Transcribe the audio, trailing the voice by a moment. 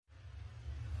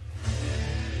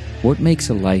What makes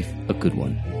a life a good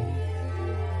one?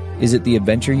 Is it the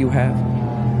adventure you have?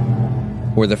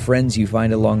 Or the friends you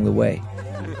find along the way?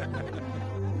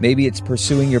 Maybe it's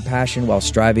pursuing your passion while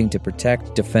striving to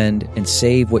protect, defend, and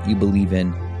save what you believe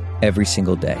in every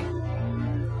single day.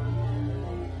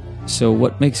 So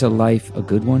what makes a life a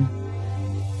good one?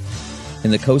 In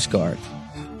the Coast Guard,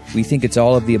 we think it's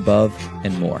all of the above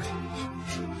and more.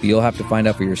 But you'll have to find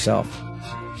out for yourself.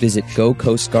 Visit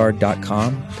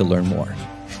gocoastguard.com to learn more.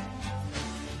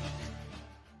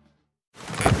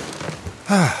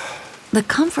 The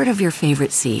comfort of your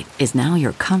favorite seat is now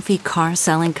your comfy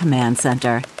car-selling command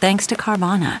center, thanks to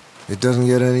Carvana. It doesn't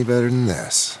get any better than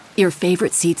this. Your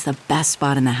favorite seat's the best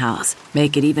spot in the house.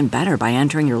 Make it even better by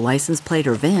entering your license plate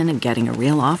or VIN and getting a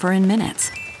real offer in minutes.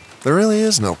 There really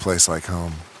is no place like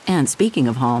home. And speaking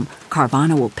of home,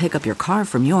 Carvana will pick up your car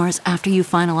from yours after you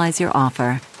finalize your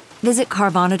offer. Visit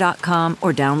Carvana.com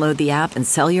or download the app and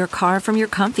sell your car from your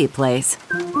comfy place.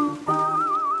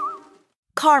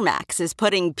 CarMax is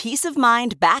putting peace of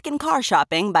mind back in car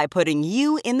shopping by putting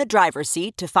you in the driver's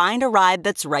seat to find a ride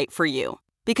that's right for you.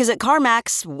 Because at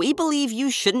CarMax, we believe you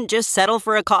shouldn't just settle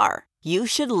for a car. You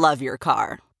should love your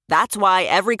car. That's why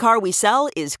every car we sell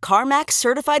is CarMax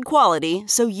certified quality,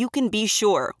 so you can be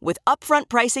sure with upfront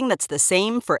pricing that's the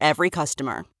same for every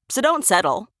customer. So don't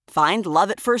settle. Find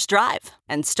love at first drive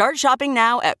and start shopping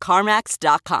now at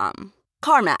CarMax.com.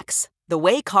 CarMax, the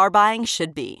way car buying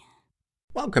should be.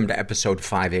 Welcome to episode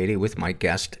 580 with my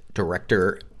guest,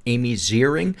 director Amy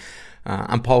Ziering.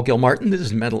 I'm Paul Gilmartin. This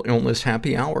is Mental Illness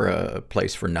Happy Hour, a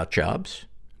place for nut jobs.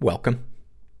 Welcome.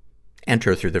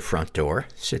 Enter through the front door.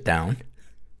 Sit down.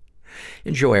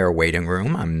 Enjoy our waiting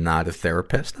room. I'm not a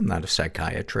therapist. I'm not a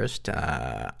psychiatrist.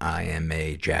 I am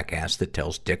a jackass that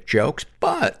tells dick jokes,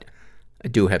 but I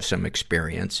do have some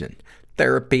experience in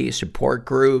therapy, support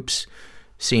groups,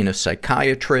 seeing a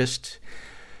psychiatrist,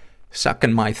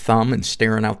 sucking my thumb and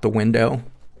staring out the window.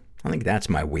 I think that's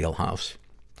my wheelhouse.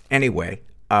 Anyway,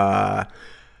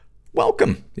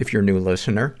 welcome if you're a new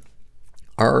listener.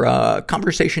 Our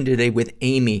conversation today with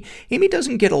Amy. Amy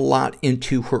doesn't get a lot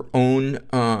into her own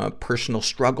personal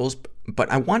struggles,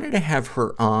 but I wanted to have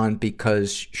her on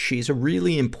because she's a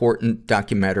really important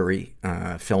documentary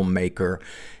filmmaker,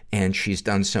 and she's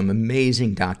done some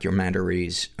amazing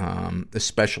documentaries,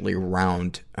 especially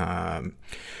around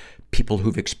people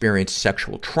who've experienced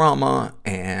sexual trauma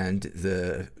and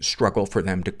the struggle for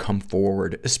them to come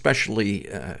forward, especially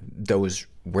those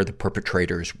where the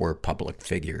perpetrators were public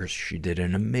figures. She did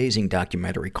an amazing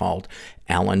documentary called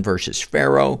Allen versus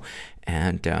Farrow,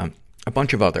 and a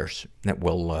bunch of others that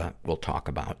we'll talk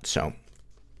about. So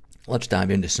let's dive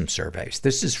into some surveys.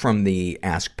 This is from the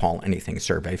Ask Paul Anything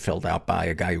survey filled out by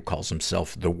a guy who calls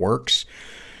himself The Works.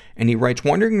 And he writes,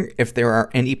 wondering if there are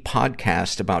any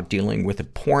podcasts about dealing with a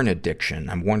porn addiction.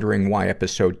 I'm wondering why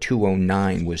episode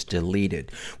 209 was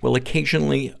deleted. Well,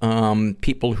 occasionally,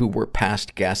 people who were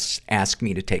past guests ask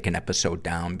me to take an episode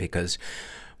down because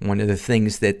one of the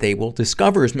things that they will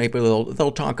discover is maybe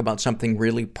they'll talk about something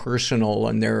really personal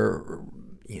and they're,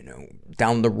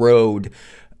 down the road.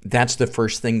 That's the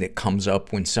first thing that comes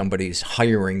up when somebody's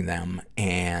hiring them,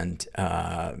 and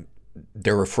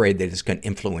they're afraid that it's going to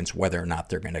influence whether or not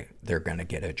they're going to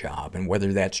get a job. And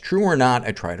whether that's true or not,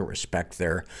 I try to respect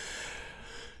their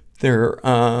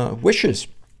wishes,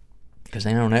 because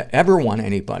I don't ever want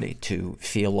anybody to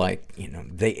feel like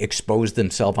they exposed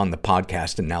themselves on the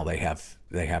podcast and now they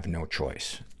have no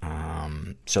choice.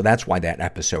 So that's why that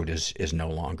episode is no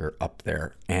longer up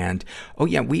there. And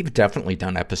we've definitely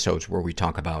done episodes where we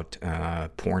talk about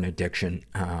porn addiction.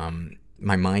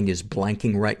 My mind is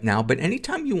blanking right now, but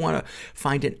anytime you want to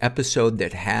find an episode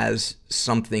that has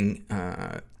something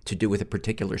to do with a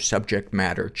particular subject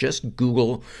matter, just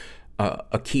Google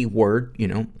a keyword,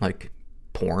 like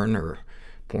porn or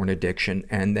porn addiction,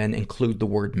 and then include the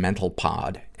word mental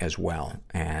pod as well,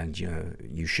 and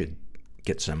you should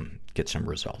get some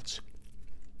results.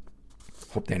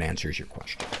 Hope that answers your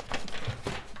question.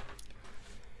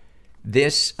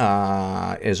 This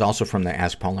is also from the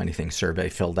Ask Paul Anything survey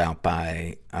filled out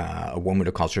by a woman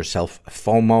who calls herself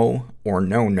FOMO or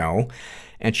No.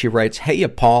 And she writes, "Hey,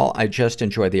 Paul, I just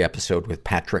enjoyed the episode with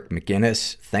Patrick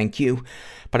McGinnis. Thank you.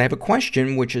 But I have a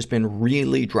question which has been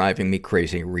really driving me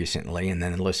crazy recently, and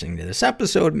then listening to this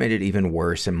episode made it even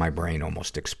worse and my brain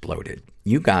almost exploded.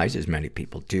 You guys, as many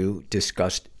people do,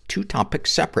 discussed two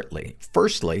topics separately.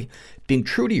 Firstly, being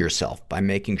true to yourself by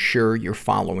making sure you're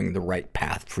following the right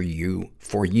path for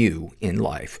you in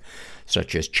life,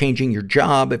 such as changing your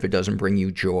job if it doesn't bring you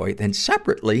joy. Then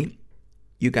separately,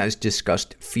 you guys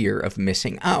discussed fear of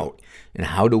missing out and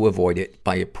how to avoid it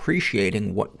by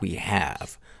appreciating what we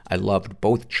have. I loved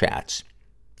both chats.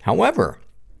 However,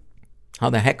 how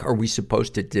the heck are we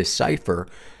supposed to decipher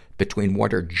between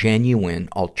what are genuine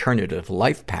alternative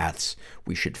life paths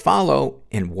we should follow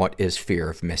and what is fear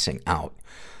of missing out?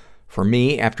 For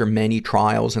me, after many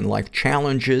trials and life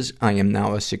challenges, I am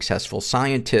now a successful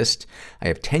scientist. I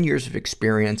have 10 years of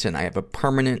experience and I have a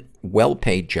permanent,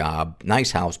 well-paid job,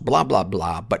 nice house, blah, blah,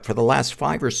 blah. But for the last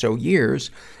 5 or so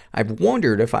years, I've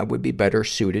wondered if I would be better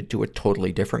suited to a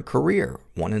totally different career,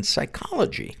 one in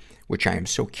psychology, which I am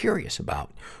so curious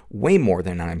about, way more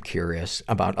than I'm curious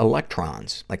about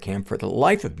electrons. I can, for the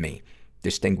life of me,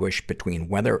 distinguish between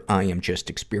whether I am just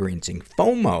experiencing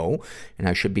FOMO and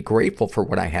I should be grateful for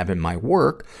what I have in my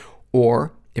work,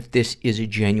 or if this is a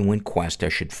genuine quest I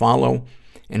should follow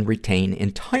and retrain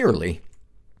entirely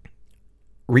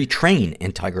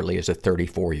as a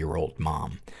 34-year-old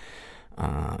mom.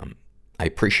 I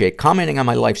appreciate commenting on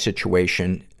my life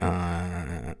situation.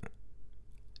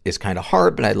 Is kind of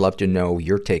hard, but I'd love to know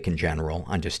your take in general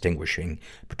on distinguishing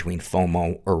between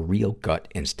FOMO or real gut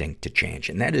instinct to change.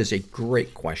 And that is a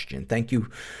great question. Thank you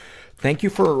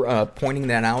for pointing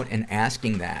that out and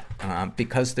asking that,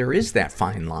 because there is that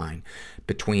fine line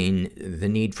between the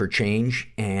need for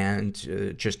change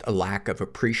and just a lack of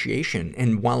appreciation.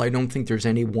 And while I don't think there's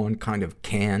any one kind of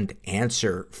canned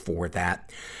answer for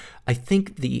that, I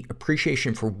think the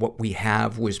appreciation for what we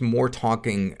have was more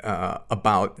talking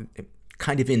about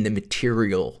kind of in the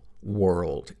material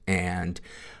world and,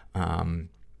 the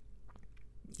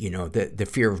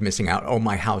fear of missing out. Oh,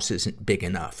 my house isn't big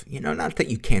enough. Not that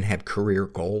you can't have career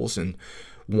goals and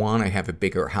want to have a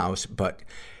bigger house, but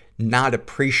not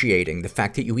appreciating the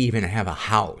fact that you even have a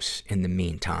house in the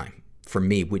meantime, for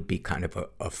me, would be kind of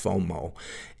a FOMO.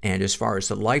 And as far as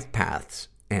the life paths,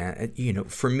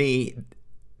 for me,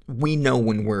 we know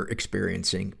when we're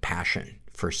experiencing passion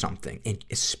for something, and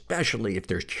especially if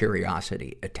there's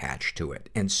curiosity attached to it.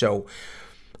 And so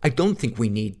I don't think we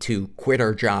need to quit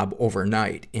our job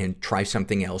overnight and try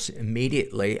something else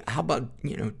immediately. How about,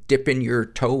 dipping your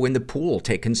toe in the pool,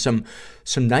 taking some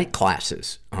night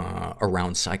classes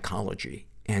around psychology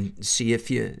and see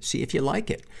if you like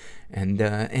it. And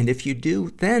if you do,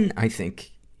 then I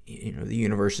think, the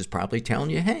universe is probably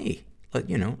telling you, hey,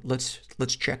 let's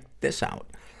check this out.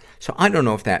 So I don't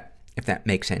know if that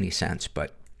makes any sense,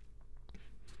 but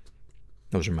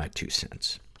those are my 2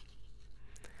 cents.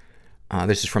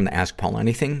 This is from the Ask Paul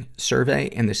Anything survey,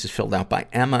 and this is filled out by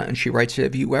Emma, and she writes,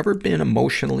 have you ever been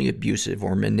emotionally abusive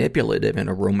or manipulative in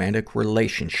a romantic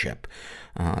relationship?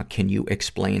 Can you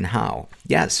explain how?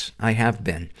 Yes, I have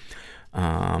been.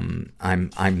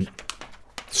 I'm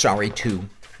sorry to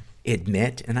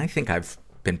admit, and I think I've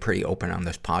been pretty open on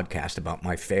this podcast about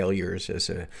my failures as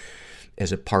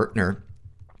a partner.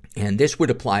 And this would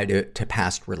apply to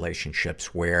past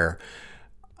relationships where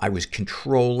I was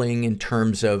controlling in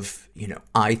terms of,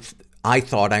 I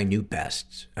thought I knew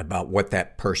best about what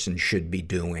that person should be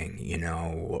doing,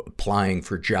 applying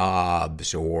for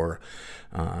jobs or,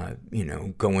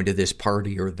 going to this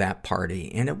party or that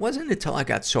party. And it wasn't until I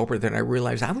got sober that I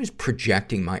realized I was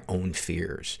projecting my own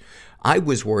fears. I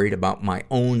was worried about my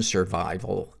own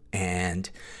survival and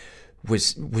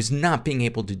was not being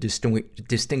able to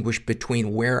distinguish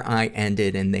between where I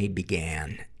ended and they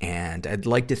began. And I'd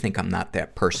like to think I'm not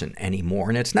that person anymore.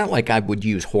 And it's not like I would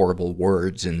use horrible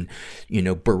words and,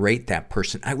 berate that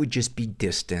person. I would just be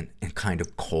distant and kind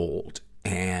of cold.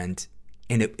 And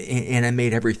I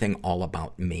made everything all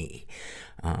about me.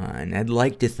 And I'd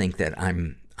like to think that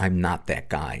I'm not that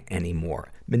guy anymore.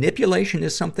 Manipulation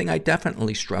is something I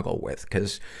definitely struggle with,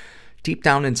 because deep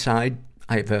down inside,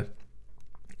 I have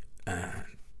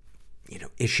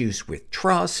issues with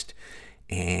trust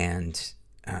and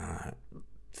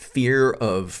fear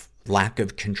of lack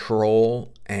of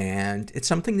control. And it's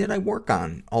something that I work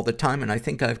on all the time. And I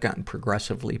think I've gotten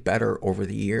progressively better over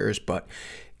the years, but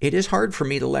it is hard for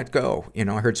me to let go.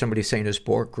 I heard somebody say in a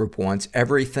sport group once,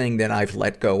 everything that I've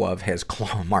let go of has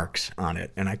claw marks on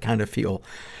it. And I kind of feel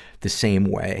the same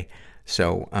way.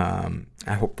 So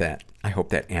I hope that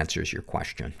answers your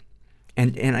question.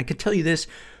 And I can tell you this,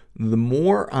 the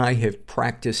more I have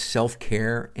practiced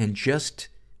self-care and just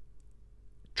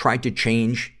tried to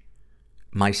change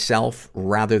myself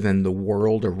rather than the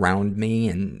world around me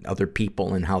and other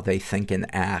people and how they think and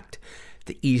act,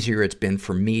 the easier it's been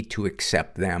for me to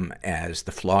accept them as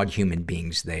the flawed human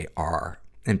beings they are.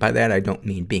 And by that, I don't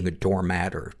mean being a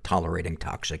doormat or tolerating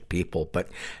toxic people, but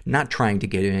not trying to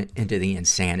get into the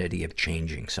insanity of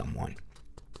changing someone.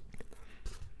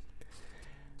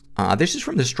 This is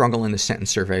from the Struggle in the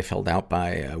Sentence survey filled out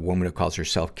by a woman who calls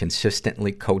herself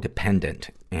consistently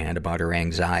codependent. And about her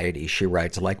anxiety, she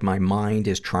writes, like my mind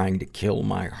is trying to kill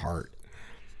my heart.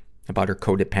 About her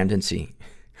codependency,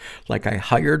 Like I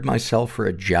hired myself for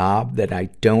a job that I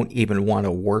don't even want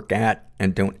to work at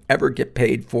and don't ever get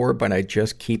paid for, but I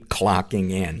just keep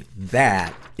clocking in.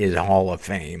 That is Hall of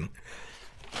Fame.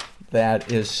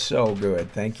 That is so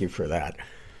good. Thank you for that.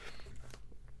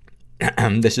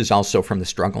 This is also from the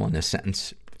Struggle in a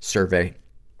Sentence survey,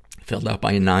 filled out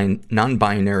by a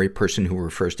non-binary person who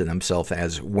refers to themselves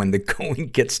as, when the going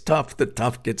gets tough, the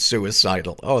tough gets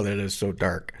suicidal. Oh, that is so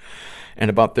dark. And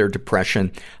about their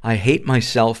depression: I hate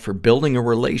myself for building a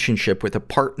relationship with a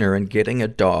partner and getting a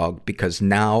dog, because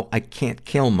now I can't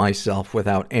kill myself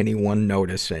without anyone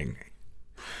noticing.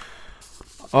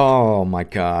 Oh my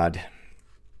God.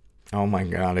 Oh my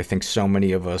God. I think so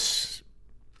many of us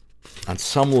on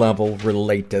some level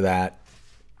relate to that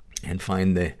and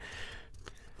find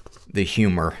the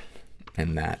humor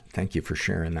in that. Thank you for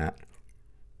sharing that.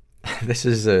 This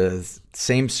is a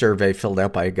same survey filled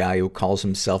out by a guy who calls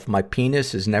himself, my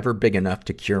penis is never big enough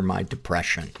to cure my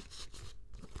depression.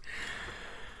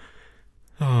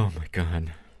 Oh my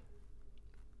God.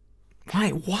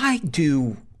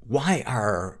 Why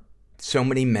are so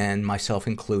many men, myself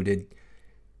included,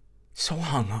 so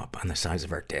hung up on the size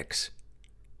of our dicks?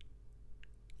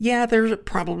 Yeah, there's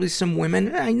probably some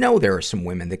women, I know there are some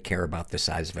women that care about the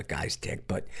size of a guy's dick,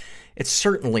 but it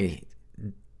certainly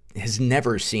has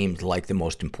never seemed like the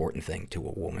most important thing to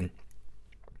a woman.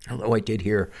 Although I did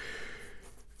hear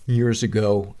years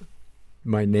ago,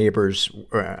 my neighbors,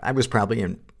 I was probably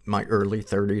in my early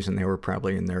 30s and they were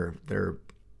probably in their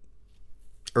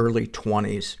early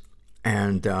 20s.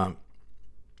 And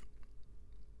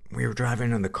we were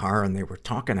driving in the car and they were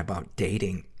talking about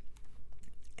dating.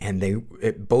 And they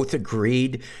both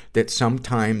agreed that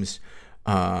sometimes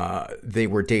they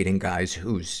were dating guys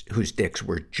whose dicks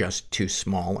were just too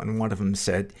small. And one of them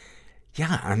said,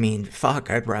 yeah, I mean,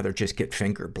 fuck, I'd rather just get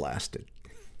finger blasted.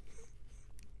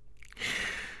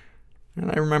 And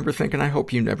I remember thinking, I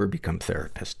hope you never become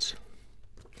therapists.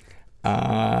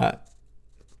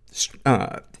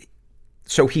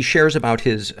 So he shares about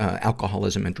his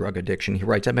alcoholism and drug addiction. He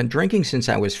writes, I've been drinking since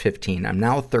I was 15. I'm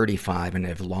now 35 and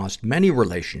have lost many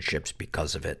relationships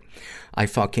because of it. I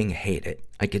fucking hate it.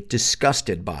 I get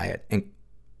disgusted by it. And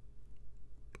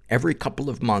every couple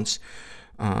of months,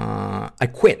 I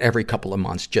quit every couple of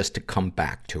months just to come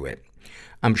back to it.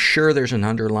 I'm sure there's an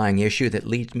underlying issue that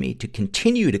leads me to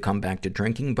continue to come back to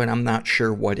drinking, but I'm not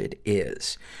sure what it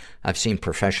is. I've seen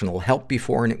professional help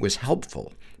before and it was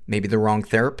helpful. Maybe the wrong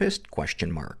therapist? ?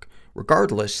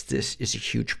 Regardless, this is a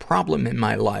huge problem in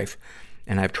my life,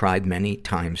 and I've tried many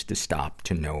times to stop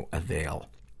to no avail.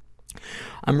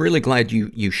 I'm really glad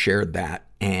you shared that.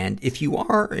 And if you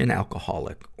are an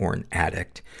alcoholic or an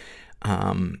addict,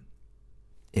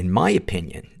 in my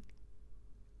opinion,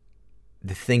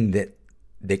 the thing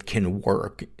that can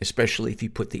work, especially if you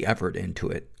put the effort into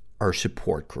it, are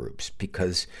support groups.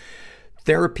 Because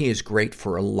therapy is great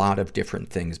for a lot of different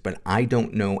things, but I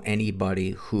don't know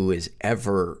anybody who has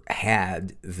ever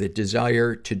had the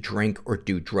desire to drink or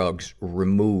do drugs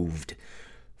removed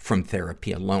from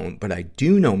therapy alone. But I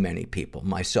do know many people,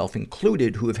 myself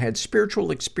included, who have had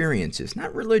spiritual experiences,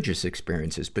 not religious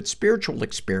experiences, but spiritual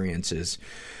experiences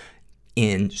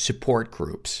in support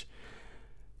groups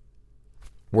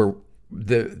where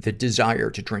the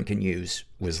desire to drink and use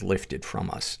was lifted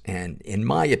from us. And in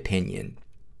my opinion,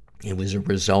 it was a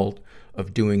result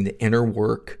of doing the inner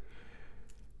work,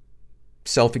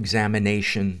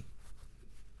 self-examination,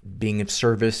 being of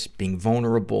service, being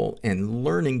vulnerable, and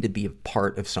learning to be a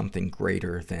part of something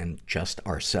greater than just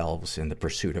ourselves in the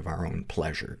pursuit of our own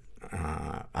pleasure.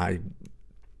 I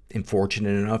am fortunate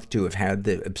enough to have had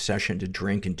the obsession to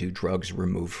drink and do drugs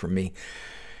removed from me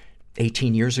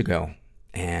 18 years ago.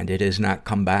 And it has not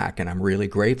come back, and I'm really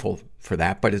grateful for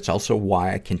that. But it's also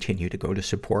why I continue to go to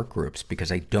support groups,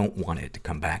 because I don't want it to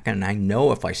come back. And I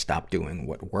know if I stop doing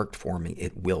what worked for me,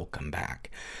 it will come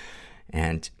back.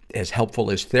 And as helpful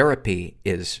as therapy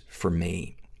is for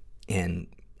me in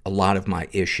a lot of my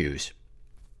issues,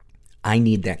 I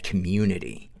need that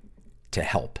community to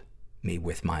help me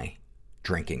with my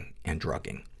drinking and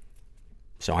drugging.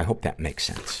 So I hope that makes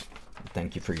sense.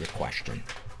 Thank you for your question.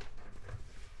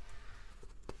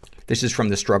 This is from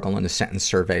the Struggle in a Sentence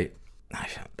survey.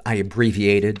 I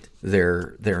abbreviated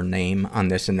their name on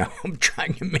this, and now I'm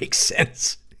trying to make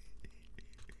sense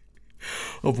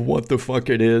of what the fuck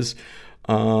it is.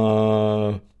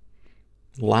 Lots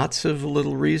of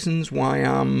little reasons why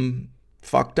I'm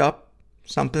fucked up.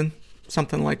 Something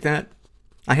like that.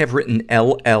 I have written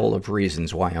LL of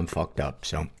reasons why I'm fucked up.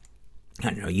 So,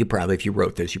 I don't know, if you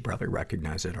wrote this, you probably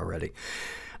recognize it already.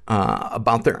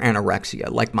 About their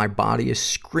anorexia, like my body is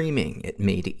screaming at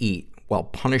me to eat while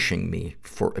punishing me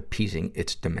for appeasing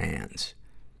its demands.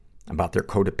 about their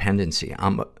codependency.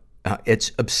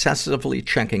 It's obsessively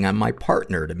checking on my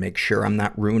partner to make sure I'm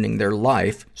not ruining their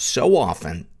life so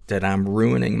often that I'm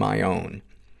ruining my own.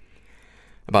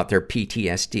 About their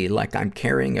PTSD, like I'm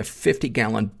carrying a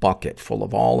 50-gallon bucket full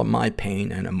of all of my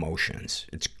pain and emotions.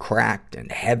 It's cracked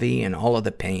and heavy, and all of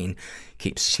the pain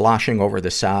keeps sloshing over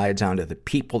the sides onto the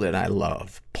people that I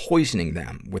love, poisoning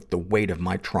them with the weight of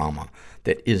my trauma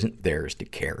that isn't theirs to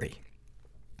carry.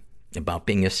 About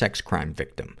being a sex crime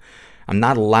victim. I'm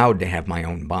not allowed to have my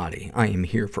own body. I am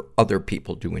here for other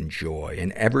people to enjoy,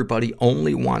 and everybody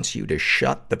only wants you to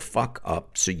shut the fuck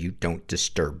up so you don't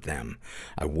disturb them.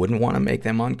 I wouldn't want to make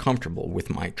them uncomfortable with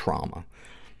my trauma.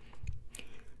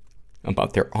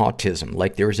 About their autism,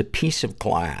 like there is a piece of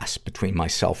glass between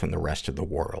myself and the rest of the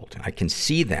world. I can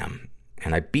see them,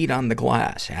 and I beat on the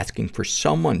glass, asking for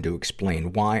someone to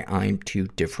explain why I'm too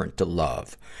different to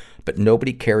love, but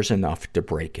nobody cares enough to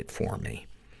break it for me.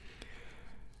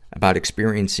 About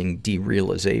experiencing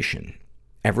derealization.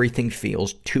 Everything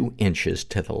feels 2 inches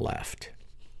to the left.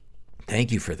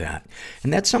 Thank you for that.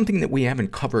 And that's something that we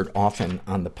haven't covered often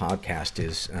on the podcast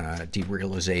is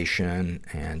derealization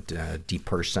and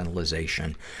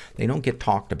depersonalization. They don't get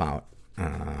talked about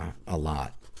a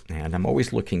lot. And I'm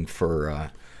always looking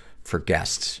for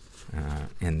guests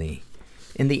in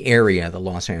the area, the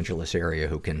Los Angeles area,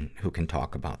 who can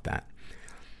talk about that.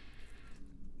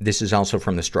 This is also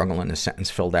from the Struggle in a Sentence,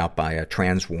 filled out by a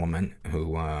trans woman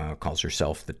who calls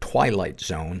herself the Twilight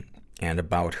Zone. And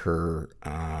about her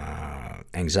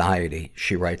anxiety,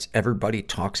 she writes, everybody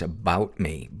talks about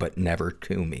me, but never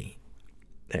to me.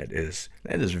 That is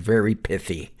very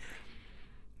pithy.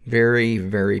 Very,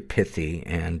 very pithy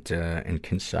and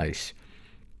concise.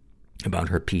 About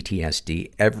her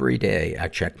PTSD. Every day I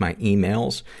check my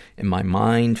emails and my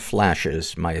mind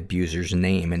flashes my abuser's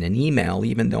name in an email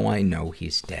even though I know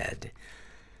he's dead.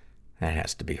 That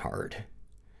has to be hard.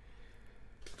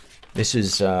 This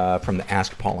is from the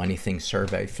Ask Paul Anything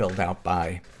survey filled out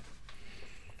by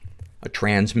a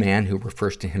trans man who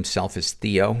refers to himself as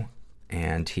Theo.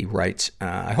 And he writes,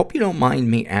 I hope you don't mind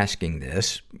me asking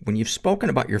this. When you've spoken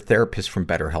about your therapist from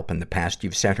BetterHelp in the past,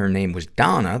 you've said her name was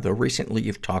Donna, though recently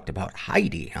you've talked about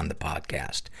Heidi on the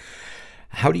podcast.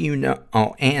 How do you know,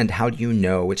 and how do you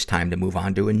know it's time to move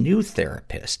on to a new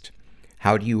therapist?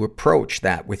 How do you approach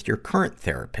that with your current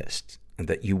therapist,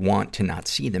 that you want to not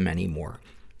see them anymore?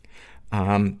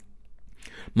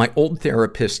 My old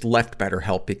therapist left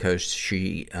BetterHelp because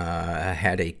she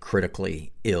had a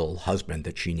critically ill husband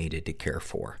that she needed to care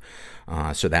for.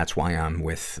 So that's why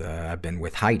I've been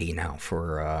with Heidi now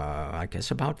for, I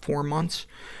guess about 4 months.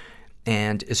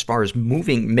 And as far as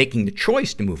making the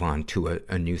choice to move on to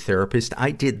a new therapist,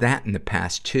 I did that in the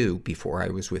past too, before I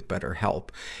was with BetterHelp.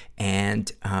 And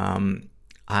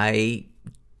I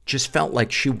just felt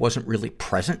like she wasn't really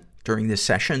present during the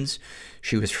sessions.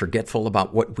 She was forgetful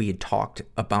about what we had talked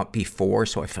about before,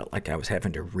 so I felt like I was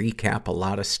having to recap a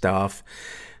lot of stuff.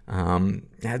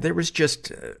 There was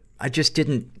just,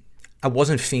 I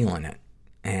wasn't feeling it.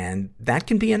 And that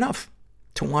can be enough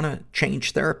to want to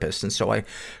change therapists. And so I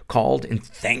called, and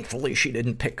thankfully she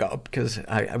didn't pick up because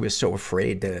I was so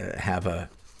afraid to have a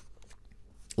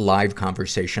live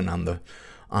conversation on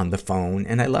the phone.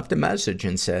 And I left a message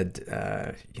and said,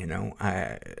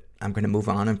 I'm going to move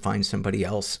on and find somebody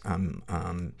else.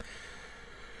 I'm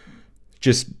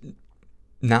just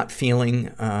not feeling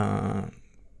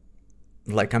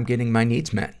like I'm getting my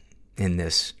needs met in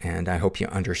this, and I hope you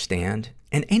understand.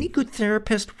 And any good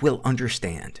therapist will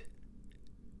understand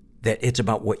that it's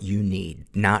about what you need,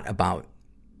 not about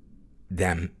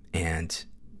them and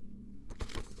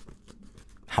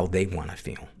how they want to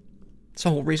feel. It's the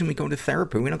whole reason we go to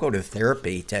therapy. We don't go to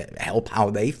therapy to help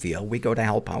how they feel. We go to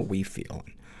help how we feel.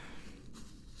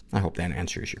 I hope that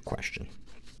answers your question.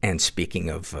 And speaking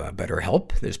of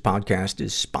BetterHelp, this podcast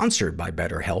is sponsored by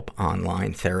BetterHelp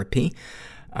Online Therapy.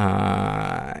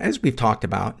 As we've talked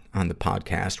about on the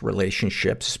podcast,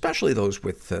 relationships, especially those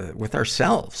with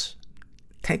ourselves,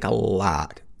 take a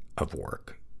lot of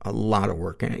work.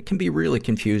 And it can be really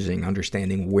confusing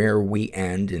understanding where we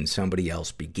end and somebody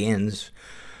else begins,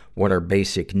 what our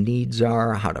basic needs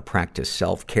are, how to practice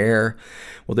self-care.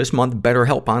 Well, this month,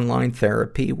 BetterHelp Online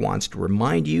Therapy wants to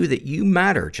remind you that you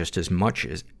matter just as much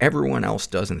as everyone else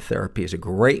does, and therapy is a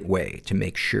great way to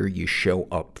make sure you show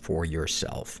up for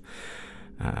yourself.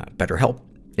 BetterHelp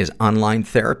is online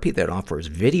therapy that offers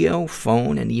video,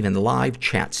 phone, and even live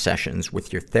chat sessions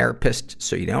with your therapist,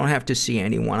 so you don't have to see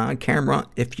anyone on camera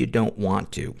if you don't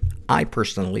want to. I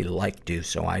personally like to,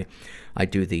 so I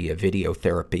do the video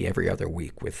therapy every other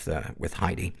week with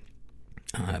Heidi.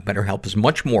 BetterHelp is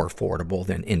much more affordable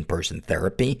than in-person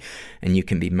therapy, and you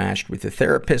can be matched with a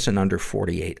therapist in under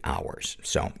 48 hours.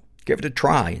 So give it a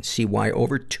try and see why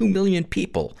over 2 million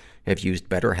people have used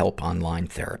BetterHelp Online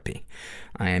Therapy.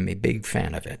 I am a big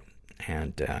fan of it.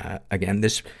 And again,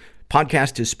 this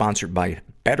podcast is sponsored by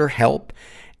BetterHelp,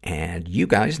 and you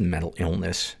guys, the Mental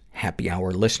Illness Happy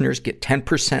Hour listeners, get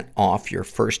 10% off your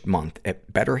first month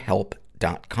at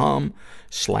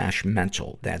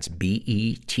BetterHelp.com/mental. That's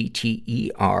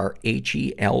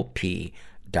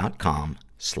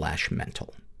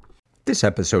BetterHelp.com/mental. This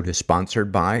episode is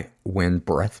sponsored by When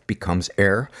Breath Becomes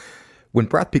Air. When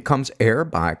Breath Becomes Air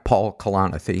by Paul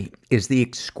Kalanithi is the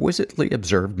exquisitely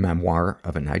observed memoir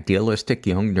of an idealistic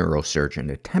young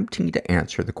neurosurgeon attempting to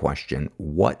answer the question,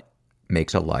 what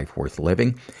makes a life worth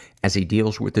living, as he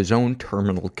deals with his own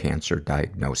terminal cancer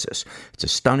diagnosis. It's a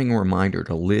stunning reminder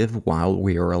to live while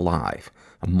we are alive.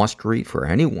 A must-read for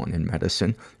anyone in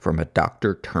medicine, from a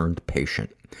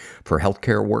doctor-turned-patient. For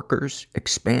healthcare workers,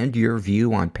 expand your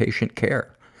view on patient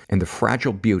care and the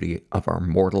fragile beauty of our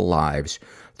mortal lives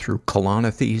through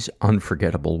Kalanithi's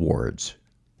unforgettable words.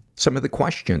 Some of the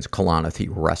questions Kalanithi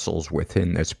wrestles with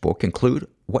in this book include,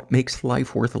 what makes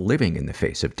life worth living in the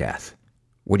face of death?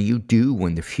 What do you do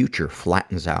when the future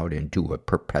flattens out into a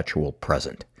perpetual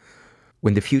present?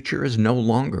 When the future is no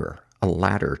longer a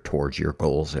ladder towards your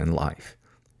goals in life?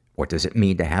 What does it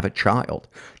mean to have a child,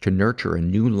 to nurture a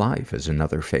new life as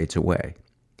another fades away?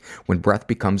 When Breath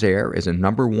Becomes Air is a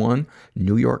 #1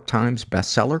 New York Times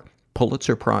bestseller,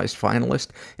 Pulitzer Prize finalist,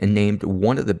 and named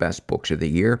one of the best books of the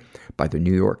year by the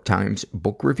New York Times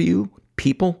Book Review,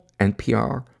 People,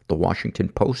 NPR, The Washington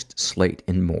Post, Slate,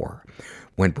 and more.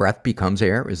 When Breath Becomes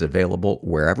Air is available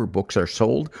wherever books are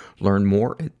sold. Learn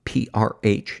more at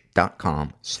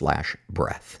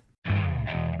prh.com/breath.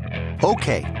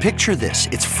 Okay, picture this.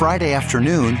 It's Friday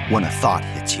afternoon when a thought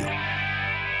hits you.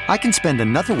 I can spend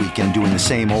another weekend doing the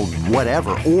same old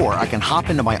whatever, or I can hop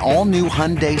into my all-new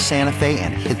Hyundai Santa Fe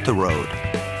and hit the road.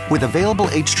 With available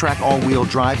H-Track all-wheel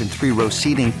drive and 3-row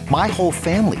seating, my whole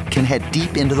family can head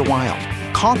deep into the wild.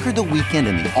 Conquer the weekend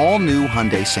in the all-new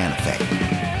Hyundai Santa Fe.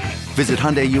 Visit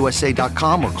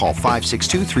HyundaiUSA.com or call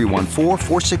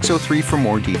 562-314-4603 for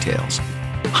more details.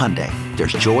 Hyundai,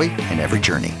 there's joy in every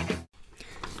journey.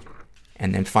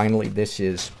 And then finally, this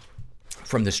is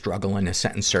from the Struggle in a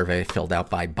Sentence survey filled out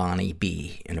by Bonnie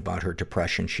B. And about her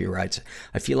depression, she writes,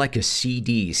 I feel like a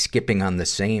CD skipping on the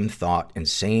same thought and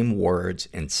same words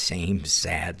and same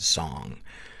sad song.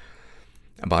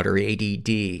 About her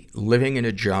ADD, living in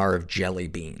a jar of jelly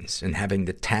beans and having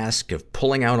the task of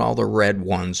pulling out all the red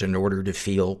ones in order to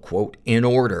feel, quote, in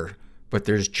order, but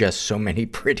there's just so many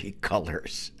pretty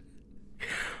colors.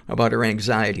 About her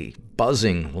anxiety,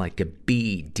 buzzing like a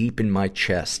bee deep in my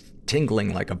chest,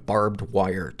 tingling like a barbed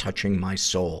wire touching my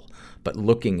soul, but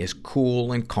looking as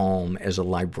cool and calm as a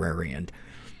librarian.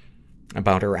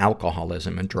 About her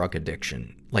alcoholism and drug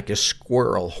addiction, like a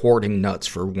squirrel hoarding nuts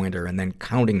for winter and then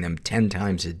counting them 10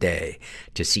 times a day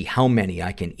to see how many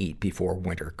I can eat before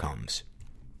winter comes.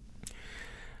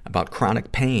 About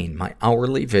chronic pain, my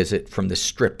hourly visit from the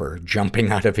stripper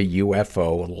jumping out of a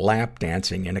UFO, lap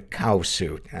dancing in a cow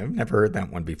suit. I've never heard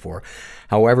that one before.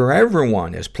 However,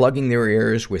 everyone is plugging their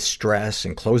ears with stress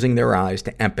and closing their eyes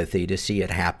to empathy to see it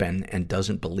happen and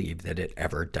doesn't believe that it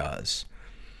ever does.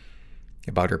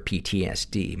 About her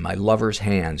PTSD, my lover's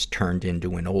hands turned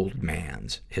into an old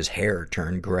man's. His hair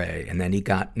turned gray, and then he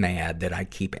got mad that I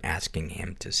keep asking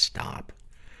him to stop.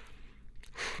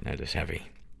 That is heavy.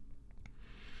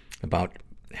 About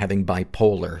having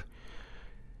bipolar.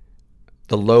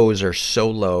 The lows are so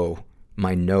low,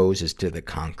 my nose is to the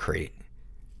concrete.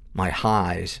 My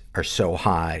highs are so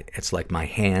high, it's like my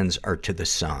hands are to the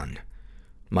sun.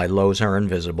 My lows are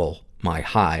invisible, my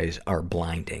highs are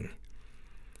blinding.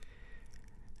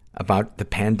 About the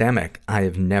pandemic, I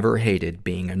have never hated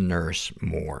being a nurse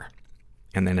more.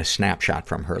 And then a snapshot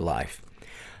from her life.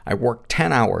 I work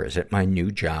 10 hours at my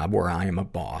new job where I am a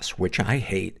boss, which I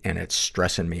hate, and it's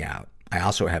stressing me out. I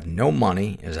also have no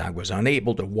money, as I was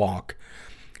unable to walk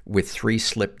with 3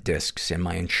 slip discs, and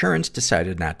my insurance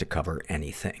decided not to cover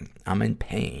anything. I'm in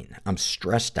pain, I'm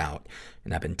stressed out,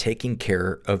 and I've been taking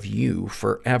care of you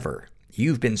forever.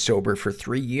 You've been sober for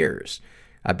 3 years.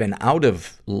 I've been out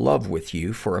of love with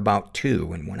you for about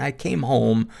 2, and when I came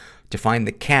home to find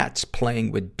the cats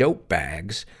playing with dope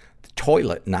bags, the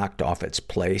toilet knocked off its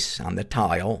place on the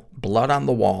tile, blood on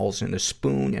the walls, and a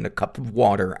spoon and a cup of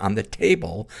water on the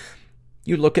table,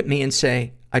 you look at me and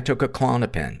say, I took a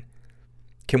Klonopin.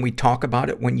 Can we talk about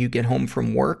it when you get home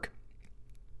from work?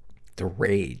 The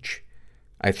rage.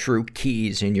 I threw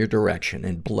keys in your direction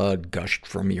and blood gushed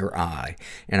from your eye,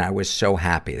 and I was so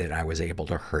happy that I was able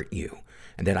to hurt you,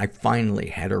 and that I finally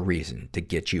had a reason to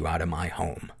get you out of my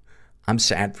home. I'm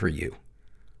sad for you.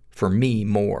 For me,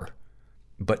 more.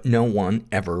 But no one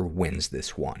ever wins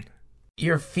this one.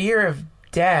 Your fear of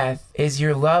death is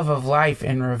your love of life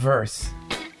in reverse.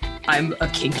 I'm a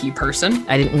kinky person.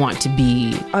 I didn't want to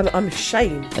be I'm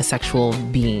ashamed. a sexual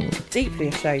being. Deeply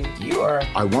ashamed. You are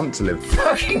I want to live.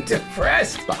 fucking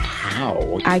depressed. But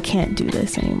how? I can't do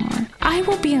this anymore. I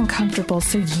will be uncomfortable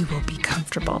so you will be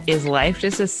comfortable. Is life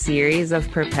just a series of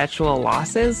perpetual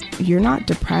losses? You're not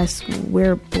depressed.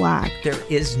 We're Black. There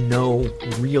is no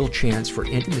real chance for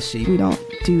intimacy. We don't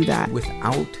do that.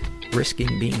 Without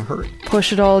risking being hurt.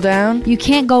 Push it all down. You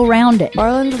can't go around it.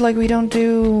 Ireland, we don't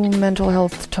do mental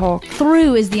health talk.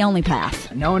 Through is the only path.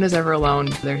 No one is ever alone.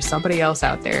 There's somebody else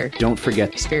out there Don't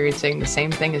forget experiencing the same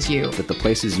thing as you. that the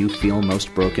places you feel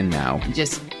most broken now You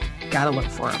just gotta look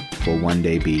for them. will one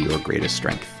day be your greatest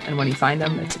strength. And when you find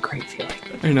them, it's a great feeling.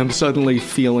 And I'm suddenly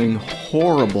feeling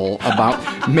horrible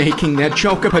about making that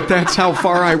joke, but that's how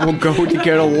far I will go to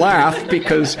get a laugh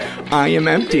because I am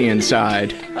empty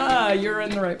inside. You're in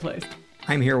the right place.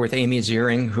 I'm here with Amy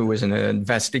Ziering, who is an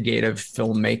investigative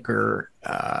filmmaker.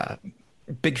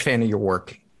 Big fan of your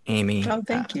work, Amy. Oh,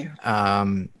 thank you.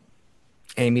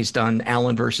 Amy's done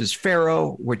Allen versus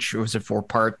Pharaoh, which was a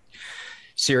 4-part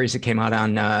series that came out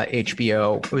on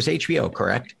HBO. It was HBO,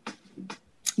 correct?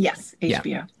 Yes,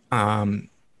 HBO. Yeah.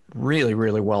 Really,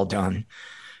 really well done.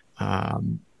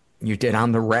 You did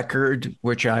On the Record,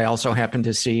 which I also happened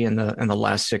to see in the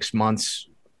last 6 months.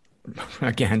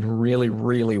 Again, really,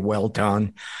 really well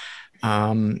done.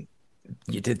 You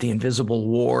did The Invisible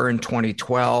War in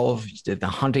 2012. You did The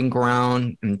Hunting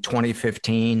Ground in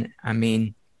 2015. I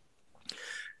mean,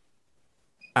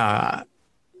 I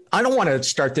don't want to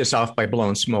start this off by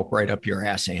blowing smoke right up your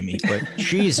ass, Amy, but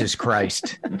Jesus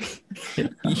Christ,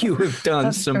 you have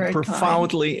done some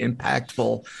profoundly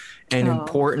impactful and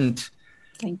important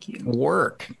thank you.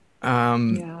 Work.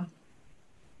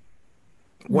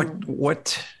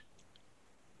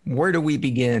 Where do we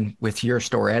begin with your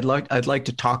story? I'd like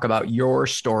to talk about your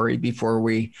story before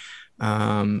we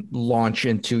launch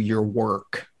into your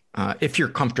work. If you're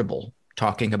comfortable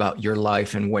talking about your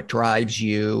life and what drives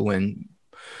you and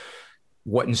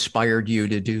what inspired you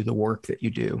to do the work that you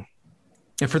do.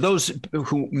 And for those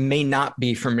who may not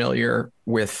be familiar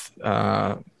with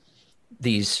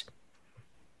these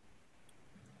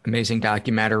amazing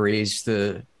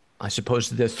documentaries, I suppose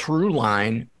the through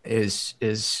line is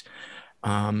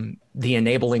the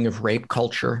enabling of rape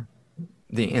culture,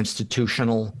 the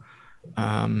institutional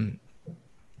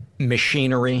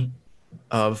machinery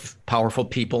of powerful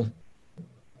people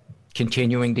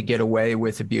continuing to get away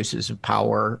with abuses of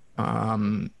power,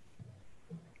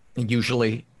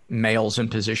 usually males in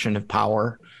position of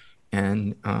power,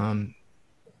 and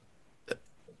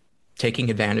taking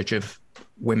advantage of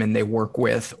women they work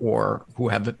with or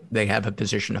they have a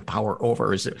position of power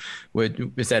over. Is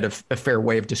that a fair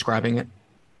way of describing it?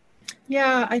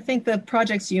 Yeah, I think the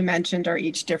projects you mentioned are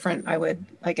each different.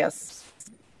 I guess,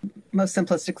 most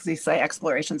simplistically say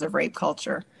explorations of rape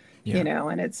culture,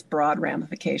 and its broad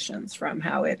ramifications from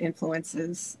how it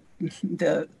influences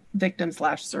the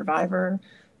victim/survivor,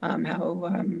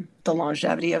 how the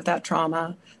longevity of that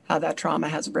trauma, how that trauma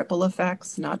has ripple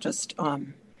effects, not just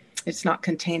it's not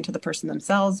contained to the person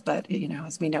themselves, but,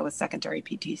 as we know with secondary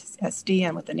PTSD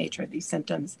and with the nature of these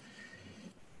symptoms,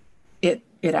 it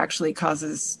actually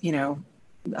causes,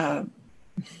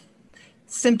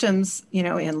 symptoms,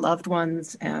 in loved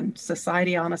ones and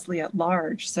society, honestly, at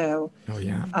large. So,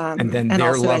 and then their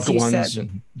also, loved ones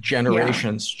and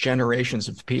generations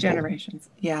of people. Generations.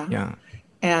 Yeah.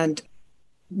 And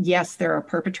yes, there are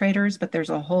perpetrators, but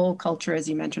there's a whole culture, as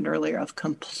you mentioned earlier, of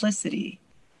complicity.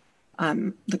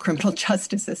 The criminal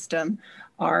justice system,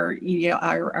 our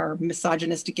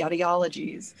misogynistic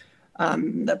ideologies,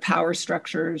 the power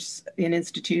structures in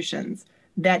institutions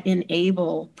that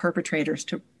enable perpetrators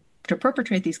to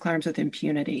perpetrate these crimes with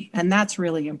impunity. And that's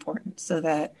really important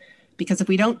because if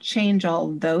we don't change all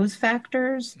those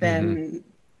factors, then,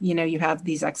 you have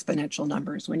these exponential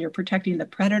numbers. When you're protecting the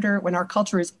predator, when our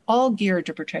culture is all geared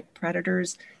to protect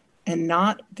predators and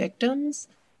not victims,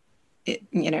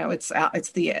 it's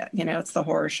the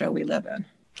horror show we live in.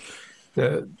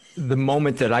 The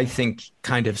moment that I think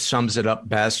kind of sums it up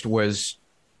best was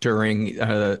during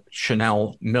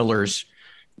Chanel Miller's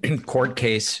court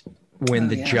case when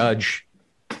the judge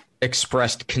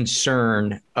expressed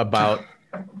concern about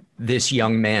this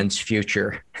young man's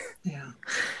future. Yeah.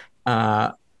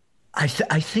 I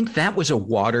think that was a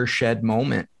watershed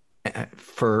moment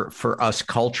for us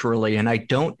culturally. And I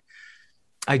don't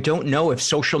know if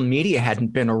social media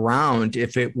hadn't been around,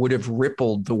 if it would have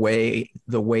rippled the way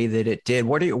that it did.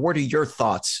 What are your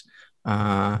thoughts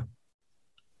on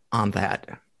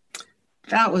that?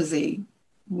 That was a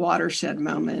watershed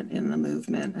moment in the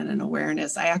movement and an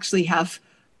awareness. I actually have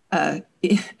an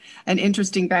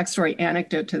interesting backstory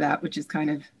anecdote to that, which is kind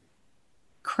of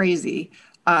crazy.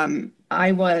 I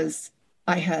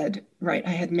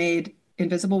had made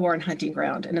Invisible War and Hunting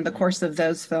Ground. And in the course of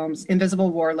those films,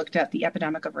 Invisible War looked at the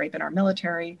epidemic of rape in our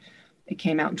military. It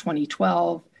came out in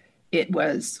 2012. It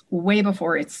was way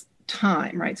before its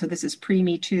time, right? So this is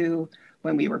pre-Me Too.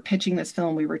 When we were pitching this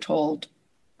film, we were told,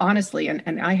 honestly,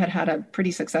 and I had a pretty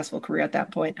successful career at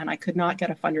that point, and I could not get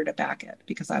a funder to back it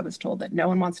because I was told that no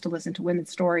one wants to listen to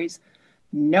women's stories.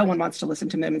 No one wants to listen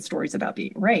to women's stories about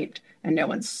being raped, and no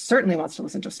one certainly wants to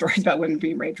listen to stories about women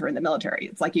being raped or in the military.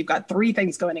 It's like you've got three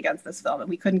things going against this film, and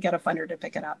we couldn't get a funder to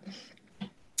pick it up.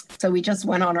 So we just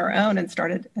went on our own and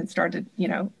started,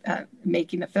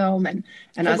 making the film. And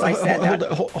as I said,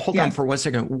 hold on for 1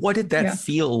 second. What did that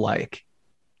feel like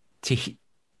to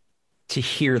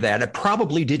hear that? It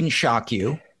probably didn't shock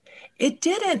you. It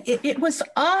didn't. It was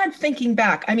odd thinking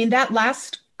back. I mean, that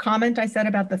last comment I said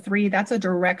about the three, that's a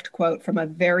direct quote from a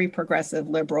very progressive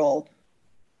liberal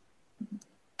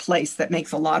place that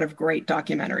makes a lot of great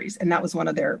documentaries. And that was one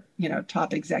of their,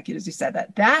 top executives who said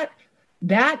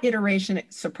that iteration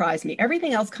surprised me.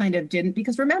 Everything else kind of didn't,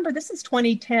 because remember, this is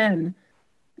 2010.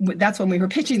 That's when we were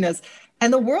pitching this,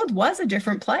 and the world was a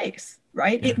different place,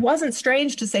 right? Yeah. It wasn't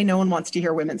strange to say no one wants to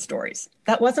hear women's stories.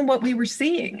 That wasn't what we were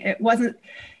seeing. It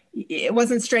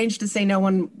wasn't strange to say no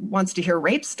one wants to hear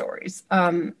rape stories.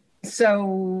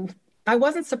 So I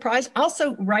wasn't surprised.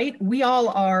 Also, right, we all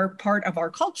are part of our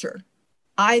culture.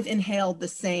 I've inhaled the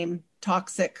same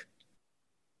toxic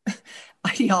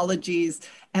ideologies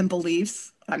and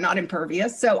beliefs. I'm not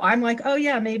impervious. So I'm like, oh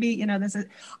yeah, maybe, this is,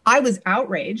 I was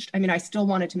outraged. I mean, I still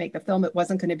wanted to make the film. It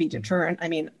wasn't going to be deterrent. I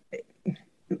mean,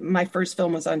 my first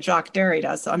film was on Jacques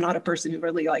Derrida, so I'm not a person who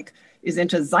really is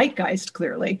into zeitgeist,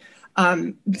 clearly.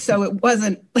 So it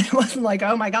wasn't like,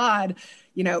 oh my God,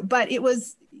 but it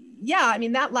was, I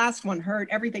mean, that last one hurt.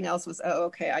 Everything else was, oh,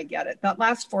 okay, I get it. That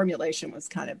last formulation was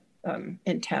kind of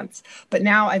intense. But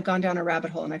now I've gone down a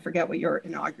rabbit hole and I forget what your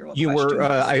inaugural question was.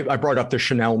 I brought up the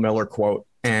Chanel Miller quote.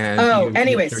 And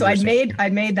so I'd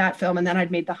made that film, and then I'd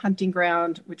made The Hunting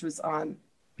Ground, which was on,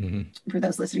 for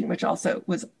those listening,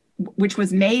 which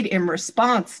was made in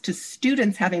response to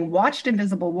students having watched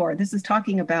Invisible War. This is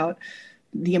talking about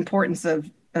the importance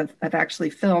of actually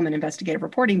film and investigative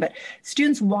reporting, but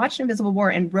students watched Invisible War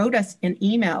and wrote us in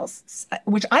emails,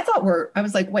 which I thought I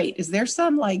was like, wait, is there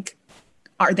some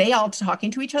are they all talking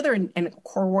to each other and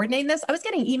coordinating this? I was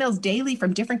getting emails daily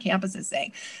from different campuses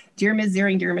saying, dear Ms.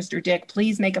 Ziering, dear Mr. Dick,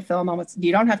 please make a film on what's,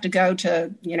 you don't have to go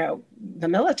to, the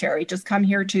military, just come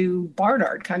here to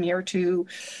Barnard, come here to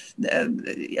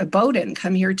Bowdoin,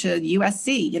 come here to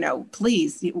USC,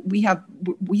 please. We have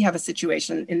a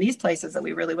situation in these places that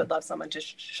we really would love someone to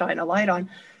shine a light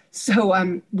on.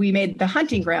 So we made The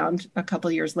Hunting Ground a couple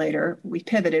of years later. We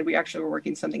pivoted. We actually were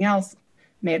working something else.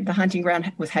 Made The Hunting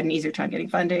Ground, had an easier time getting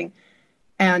funding.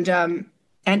 And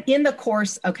in the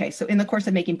course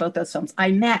of making both those films,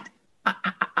 I'm not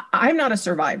a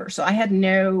survivor. So I had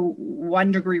no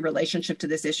 1-degree relationship to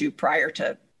this issue prior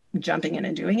to jumping in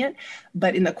and doing it.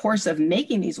 But in the course of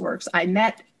making these works, I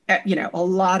met, a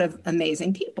lot of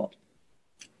amazing people.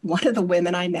 One of the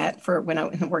women I met when I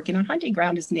was working on Hunting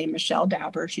Ground is named Michelle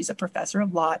Dauber. She's a professor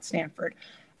of law at Stanford.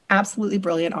 Absolutely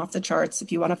brilliant, off the charts.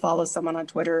 If you want to follow someone on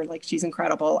Twitter, she's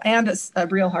incredible, and a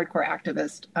real hardcore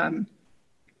activist.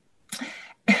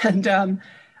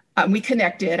 We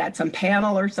connected at some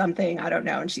panel or something, I don't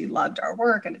know, and she loved our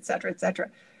work, and et cetera, et cetera.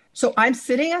 So I'm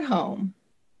sitting at home.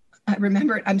 I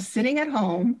remember it. I'm sitting at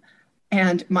home,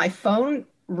 and my phone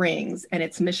rings, and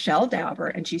it's Michelle Dauber,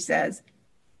 and she says,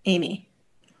 Amy,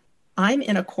 I'm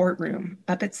in a courtroom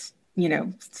up at,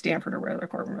 Stanford or where the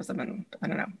courtroom was. I don't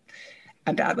know.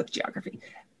 I'm bad with geography.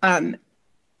 And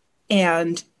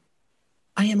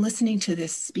I am listening to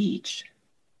this speech.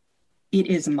 It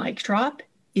is mic drop.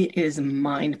 It is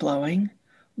mind blowing.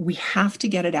 We have to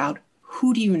get it out.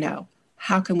 Who do you know?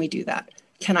 How can we do that?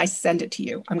 Can I send it to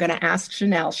you? I'm going to ask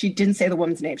Chanel. She didn't say the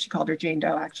woman's name. She called her Jane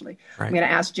Doe, actually. Right. I'm going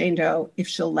to ask Jane Doe if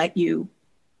she'll let you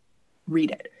read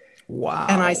it. Wow.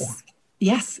 And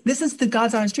yes, this is the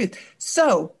God's honest truth.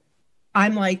 So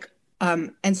I'm like,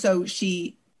 and so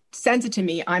she sends it to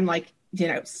me. I'm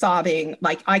sobbing,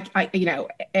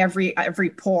 every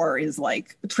pore is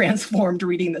transformed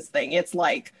reading this thing. It's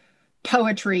like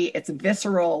poetry. It's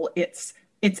visceral. It's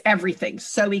it's everything,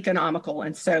 so economical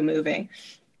and so moving.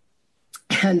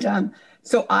 And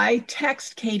so I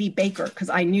text Katie Baker because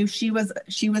I knew she was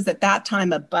at that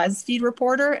time a BuzzFeed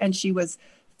reporter, and she was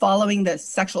following the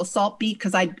sexual assault beat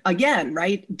because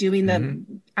doing the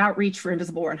outreach for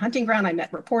Invisible War and Hunting Ground. I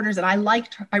met reporters and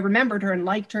I remembered her and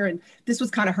liked her, and this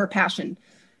was kind of her passion.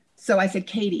 So I said,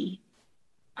 Katie,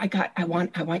 I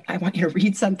want you to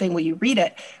read something. Will you read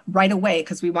it right away?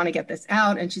 Because we want to get this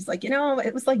out. And she's like,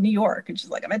 it was like New York. And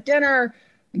she's like, I'm at dinner.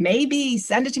 Maybe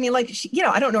send it to me. Like,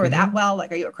 I don't know her that well.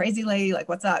 Like, are you a crazy lady? Like,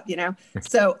 what's up?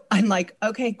 So I'm like,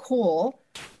 okay, cool.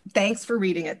 Thanks for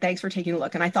reading it. Thanks for taking a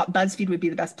look. And I thought BuzzFeed would be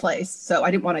the best place. So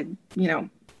I didn't want to,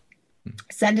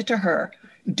 send it to her.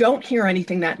 Don't hear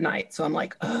anything that night. So I'm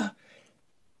like,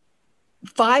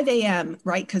 5 a.m.,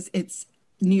 right? Because it's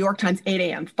New York Times, 8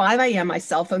 a.m. 5 a.m., my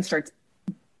cell phone starts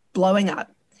blowing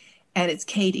up. And it's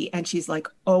Katie. And she's like,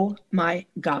 oh my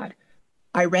God.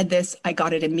 I read this. I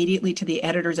got it immediately to the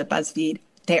editors at BuzzFeed.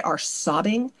 They are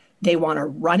sobbing. They want to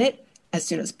run it as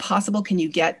soon as possible. Can you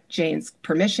get Jane's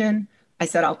permission? I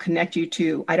said, I'll connect you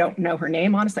to, I don't know her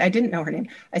name, honestly. I didn't know her name.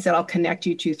 I said, I'll connect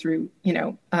you to through,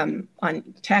 on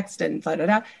text and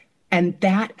da-da-da. And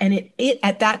it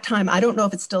at that time, I don't know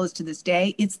if it still is to this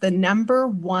day, it's the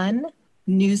 #1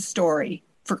 news story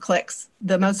for clicks,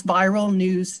 the most viral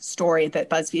news story that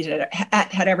BuzzFeed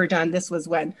had ever done. This was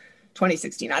when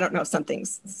 2016. I don't know if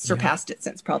something's surpassed it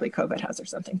since, probably COVID has or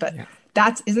something, but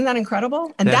isn't that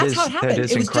incredible? And that's how it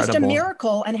happened. It was just a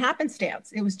miracle and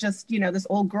happenstance. It was just, this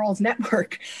old girls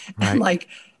network. Right. And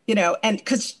and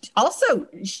because also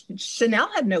Chanel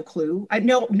had no clue,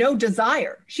 no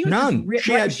desire. She was none.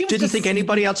 She didn't think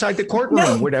anybody outside the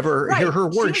courtroom would ever hear her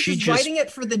words. She was just writing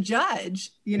it for the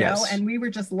judge, and we were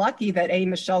just lucky that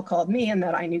Michelle called me and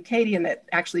that I knew Katie and that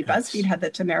actually BuzzFeed had the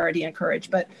temerity and courage.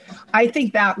 But I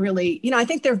think that really, I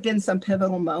think there have been some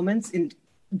pivotal moments in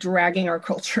dragging our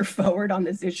culture forward on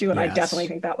this issue. And I definitely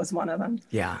think that was one of them.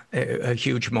 Yeah, a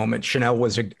huge moment. Chanel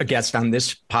was a guest on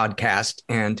this podcast,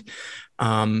 and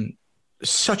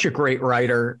such a great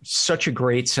writer, such a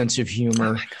great sense of humor.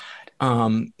 Oh my God.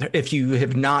 If you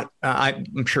have not,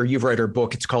 I'm sure you've read her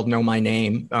book. It's called Know My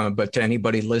Name. But to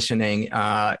anybody listening,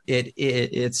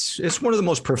 it's one of the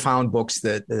most profound books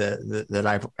that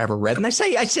I've ever read. And I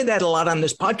say that a lot on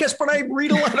this podcast, but I read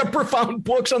a lot of profound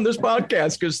books on this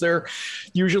podcast because they're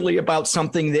usually about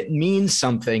something that means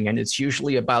something. And it's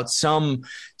usually about some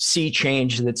sea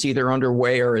change that's either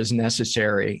underway or is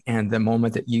necessary. And the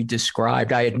moment that you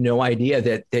described, I had no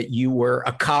idea that you were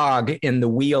a cog in the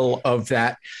wheel of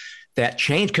that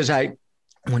change. Because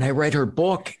when I read her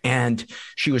book and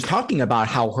she was talking about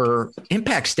how her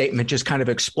impact statement just kind of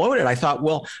exploded, I thought,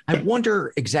 well, I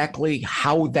wonder exactly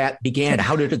how that began.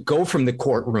 How did it go from the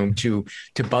courtroom to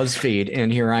BuzzFeed?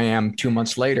 And here I am 2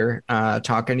 months later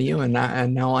talking to you, and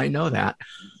now I know that.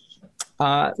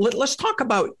 Let's talk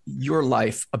about your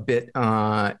life a bit,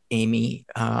 Amy.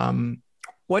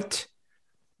 What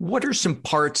are some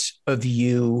parts of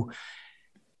you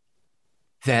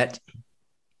that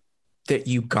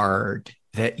you guard,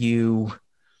 that you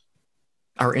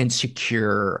are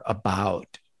insecure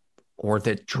about, or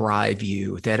that drive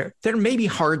you, that are maybe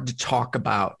hard to talk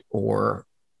about or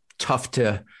tough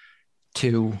to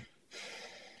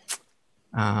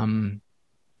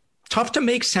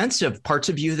make sense of, parts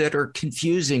of you that are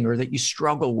confusing or that you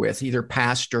struggle with, either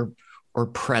past or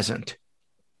present?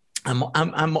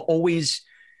 I'm always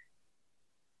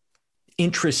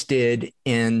interested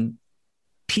in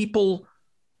people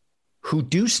who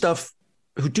do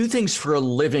things for a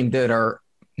living that are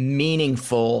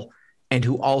meaningful, and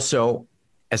who also,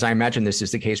 as I imagine this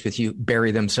is the case with you,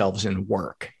 bury themselves in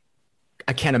work.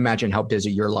 I can't imagine how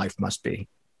busy your life must be.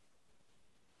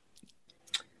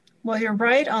 Well, you're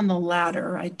right on the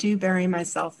latter. I do bury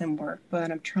myself in work,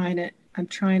 but I'm trying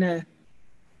to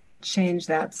change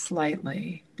that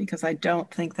slightly, because I don't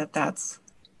think that that's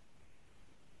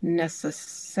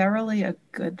necessarily a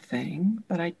good thing,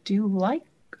 but I do like,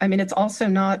 it's also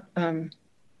not, I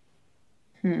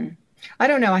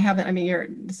don't know.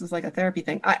 This is like a therapy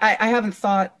thing. I haven't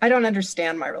thought, I don't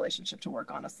understand my relationship to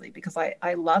work, honestly, because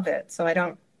I love it. So I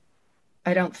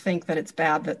don't think that it's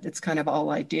bad that it's kind of all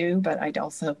I do, but I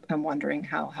also am wondering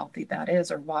how healthy that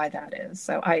is or why that is.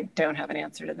 So I don't have an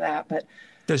answer to that, but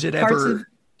does it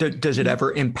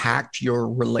ever impact your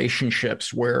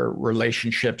relationships, where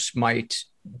relationships might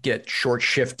get short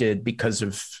shifted because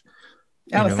of,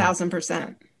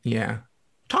 1,000%. Yeah.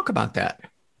 Talk about that.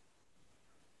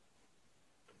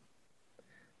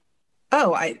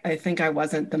 Oh, I think I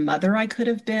wasn't the mother I could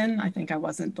have been. I think I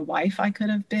wasn't the wife I could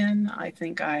have been. I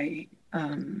think I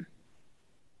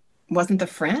wasn't the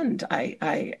friend.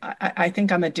 I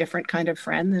think I'm a different kind of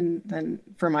friend than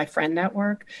for my friend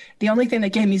network. The only thing that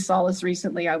gave me solace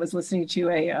recently, I was listening to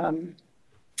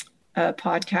a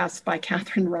podcast by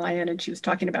Catherine Ryan, and she was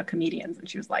talking about comedians, and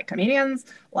she was like, comedians,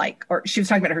 like, or she was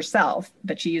talking about herself,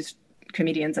 but she used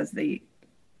comedians as the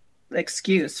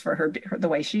excuse for her the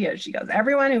way she is. She goes,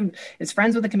 everyone who is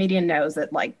friends with a comedian knows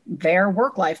that like their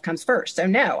work life comes first. So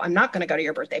no, I'm not going to go to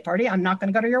your birthday party. I'm not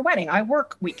going to go to your wedding. I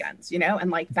work weekends,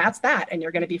 and like that's that. And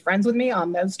you're going to be friends with me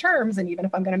on those terms. And even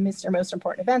if I'm going to miss your most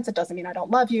important events, it doesn't mean I don't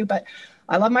love you, but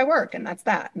I love my work, and that's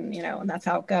that. And and that's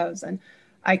how it goes. And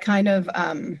I kind of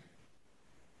I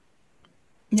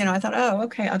thought, oh,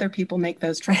 okay, other people make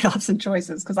those trade-offs and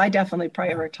choices, because I definitely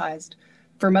prioritized.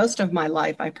 For most of my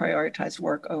life, I prioritized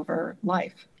work over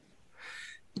life.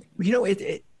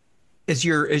 As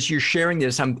you're sharing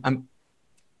this, I'm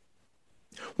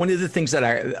one of the things that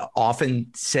I often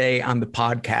say on the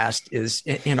podcast is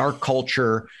in our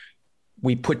culture,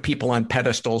 we put people on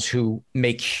pedestals who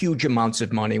make huge amounts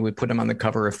of money. We put them on the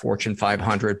cover of Fortune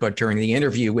 500, but during the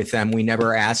interview with them, we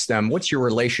never ask them, what's your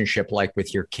relationship like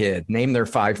with your kid? Name their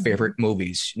 5 favorite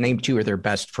movies. Name 2 of their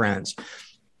best friends.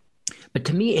 But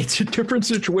to me, it's a different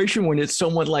situation when it's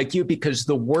someone like you, because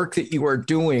the work that you are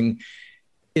doing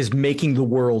is making the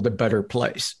world a better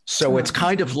place. So it's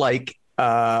kind of like,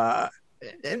 and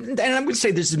I would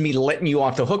say this is me letting you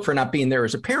off the hook for not being there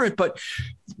as a parent, but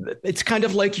it's kind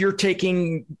of like you're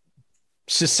taking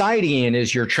society in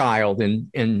as your child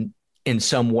in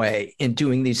some way, and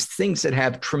doing these things that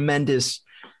have tremendous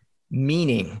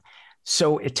meaning.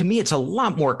 So to me, it's a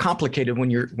lot more complicated when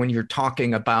you're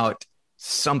talking about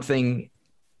something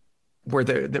where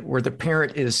the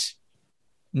parent is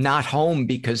not home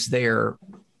because they're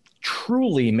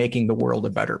truly making the world a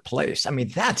better place. I mean,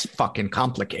 that's fucking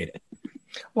complicated.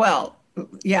 Well,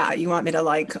 yeah, you want me to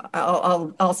like,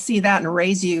 I'll see that and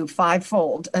raise you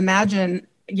 5-fold. Imagine,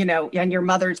 and your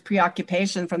mother's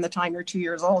preoccupation from the time you're 2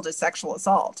 years old is sexual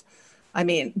assault. I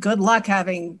mean, good luck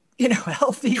having,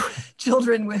 healthy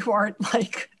children who aren't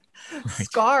like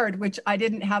scarred, which I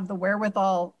didn't have the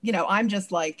wherewithal. I'm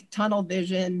just like tunnel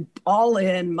vision, all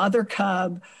in, mother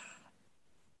cub.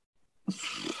 I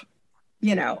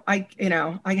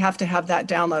have to have that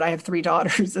download. I have 3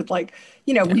 daughters that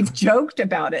we've joked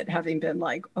about it having been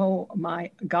like, oh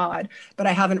my God, but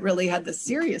I haven't really had the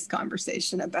serious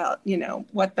conversation about,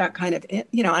 what that kind of,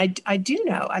 I do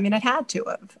know. I mean, I had to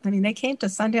have. I mean, they came to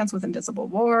Sundance with Invisible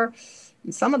War,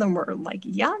 and some of them were like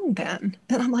young then.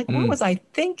 And I'm like, what was I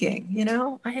thinking?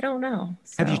 I don't know.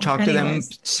 So, have you talked to them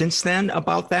since then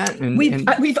about that?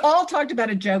 We've all talked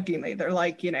about it jokingly. They're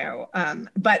like,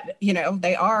 but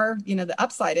they are, the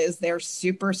upside is they're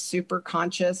super, super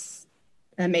conscious,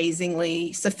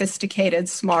 amazingly sophisticated,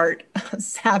 smart,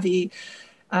 savvy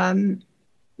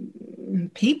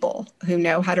people who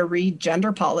know how to read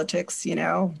gender politics,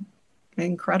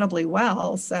 incredibly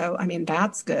well. So, I mean,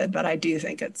 that's good, but I do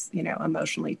think it's,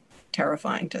 emotionally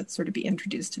terrifying to sort of be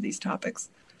introduced to these topics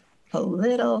a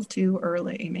little too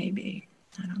early, maybe.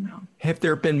 I don't know. Have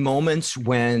there been moments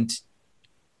when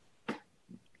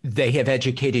they have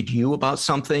educated you about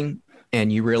something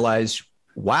and you realize,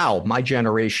 wow, my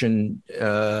generation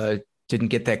didn't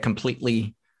get that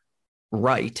completely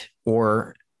right?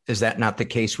 Or is that not the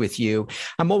case with you?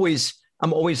 I'm always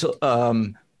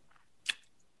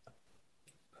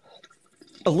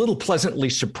a little pleasantly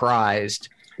surprised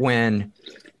when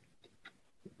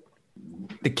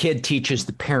the kid teaches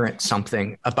the parent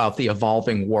something about the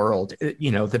evolving world.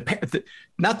 Not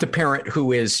the parent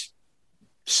who is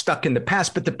stuck in the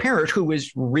past, but the parent who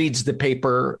reads the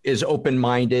paper, is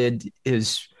open-minded,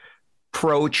 is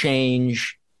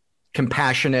pro-change,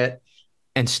 compassionate,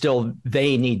 and still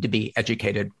they need to be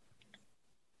educated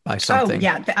by something. Oh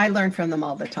yeah, I learn from them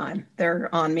all the time. They're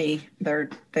on me. They're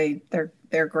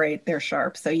great. They're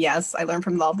sharp. So yes, I learn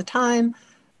from them all the time.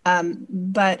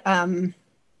 But I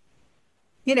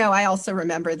also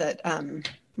remember that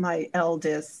my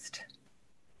eldest,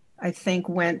 I think,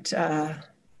 went to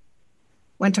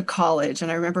college,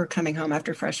 and I remember coming home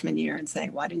after freshman year and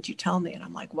saying, "Why didn't you tell me?" And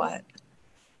I'm like, "What?"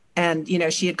 And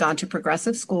she had gone to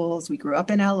progressive schools. We grew up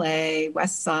in LA,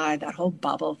 West Side, that whole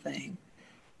bubble thing.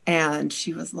 And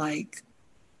she was like,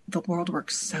 the world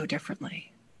works so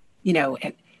differently.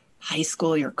 At high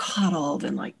school, you're coddled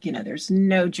and there's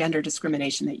no gender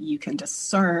discrimination that you can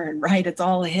discern, right? It's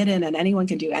all hidden and anyone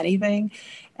can do anything.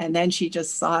 And then she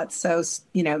just saw it so,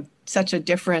 such a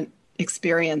different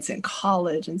experience in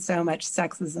college, and so much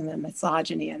sexism and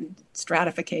misogyny and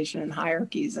stratification and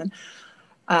hierarchies and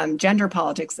gender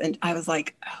politics. And I was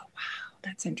like, oh, wow,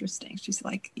 that's interesting. She's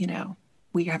like,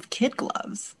 we have kid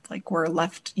gloves. Like we're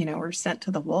left, we're sent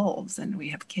to the wolves and we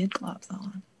have kid gloves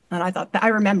on. And I thought, I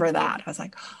remember that. I was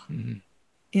like,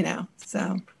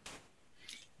 so.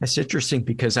 That's interesting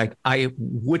because I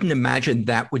wouldn't imagine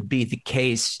that would be the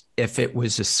case if it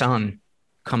was a son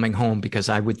coming home, because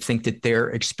I would think that their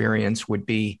experience would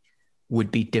be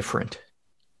different.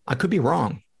 I could be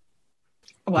wrong.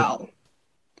 Well,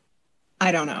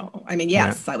 I don't know. I mean,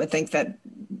 yes, I would think that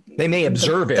they may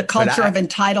observe the culture of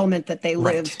entitlement that they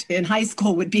lived in high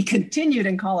school would be continued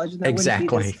in college. And exactly.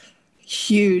 Wouldn't be this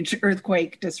huge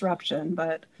earthquake disruption.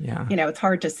 But, it's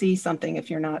hard to see something if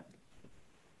you're not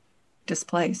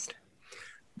displaced.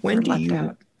 When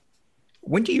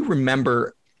do you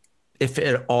remember, if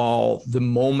at all, the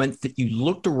moment that you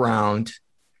looked around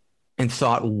and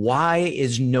thought, why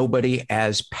is nobody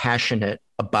as passionate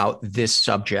about this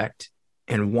subject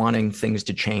and wanting things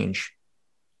to change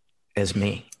as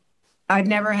me? I've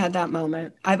never had that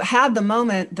moment. I've had the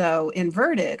moment, though,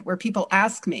 inverted, where people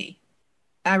ask me.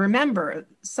 I remember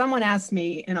someone asked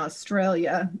me in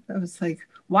Australia, I was like,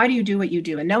 why do you do what you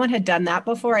do? And no one had done that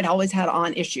before. I'd always had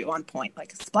on point,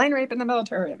 like explain rape in the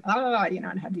military,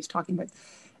 and had these talking points.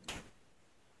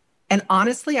 And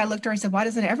honestly, I looked at her and I said, why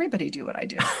doesn't everybody do what I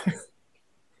do?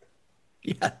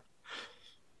 Yeah.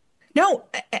 No.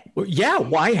 Yeah.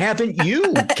 Why haven't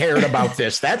you cared about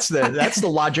this? That's the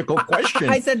logical question.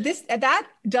 I said that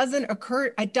doesn't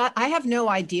occur. I have no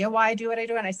idea why I do what I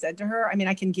do. And I said to her, I mean,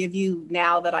 I can give you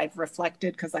now that I've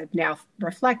reflected, because I've now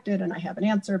reflected and I have an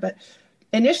answer. But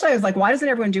initially I was like, why doesn't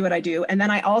everyone do what I do? And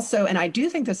then I also, and I do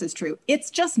think this is true, it's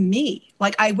just me.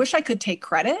 Like, I wish I could take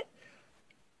credit.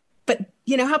 But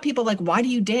you know how people like, why do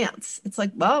you dance? It's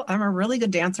like, well, I'm a really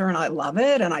good dancer and I love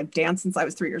it. And I've danced since I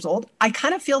was 3 years old. I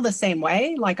kind of feel the same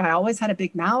way. Like, I always had a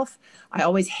big mouth. I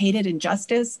always hated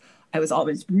injustice. I was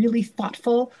always really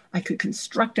thoughtful. I could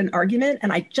construct an argument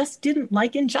and I just didn't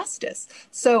like injustice.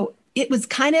 So it was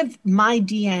kind of my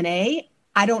DNA.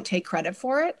 I don't take credit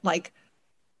for it.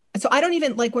 So I don't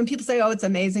even, like, when people say, oh, it's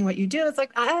amazing what you do. It's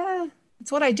like,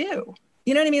 it's what I do.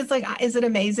 You know what I mean? It's like, is it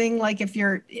amazing? Like, if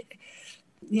you're,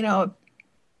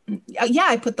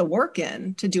 I put the work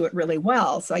in to do it really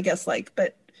well. So I guess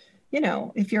but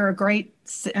if you're a great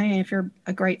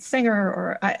singer,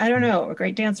 or I don't know, a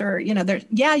great dancer,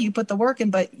 you put the work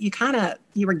in, but you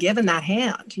were given that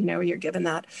hand, you're given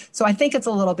that. So I think it's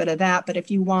a little bit of that. But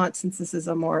if you want, since this is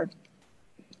a more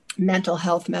mental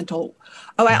health,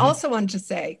 I also wanted to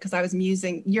say, because I was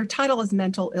musing, your title is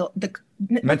mental illness,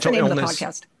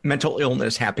 podcast? Mental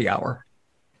Illness Happy Hour.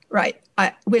 Right.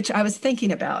 Which I was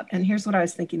thinking about. And here's what I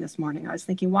was thinking this morning. I was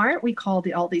thinking, why aren't we called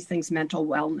all these things mental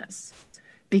wellness?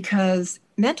 Because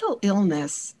mental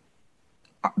illness,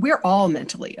 we're all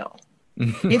mentally ill.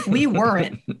 If we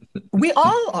weren't, we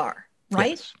all are,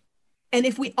 right? Yes. And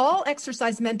if we all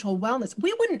exercise mental wellness,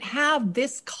 we wouldn't have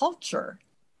this culture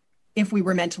if we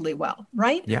were mentally well,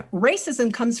 right? Yeah.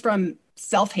 Racism comes from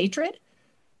self-hatred,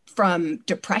 from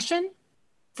depression,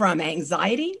 from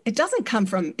anxiety. It doesn't come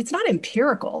from, it's not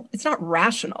empirical. It's not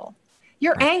rational.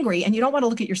 You're angry and you don't want to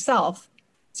look at yourself.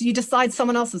 So you decide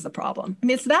someone else is the problem. I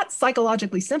mean, it's that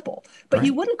psychologically simple, but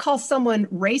you wouldn't call someone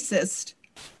racist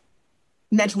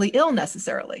mentally ill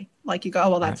necessarily. Like, you go,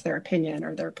 oh, well, that's their opinion,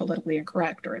 or they're politically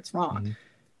incorrect, or it's wrong. Mm-hmm.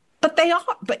 But they are,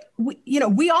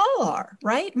 we all are,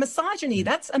 right? Misogyny,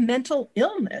 that's a mental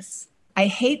illness. I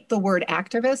hate the word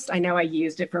activist. I know I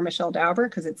used it for Michelle Dauber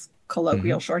because it's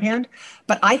colloquial shorthand,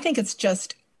 but I think it's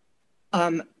just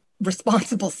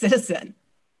responsible citizen.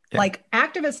 Yeah. Like,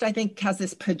 activist, I think, has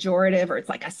this pejorative, or it's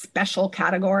like a special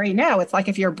category. No, it's like,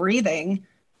 if you're breathing,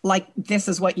 like, this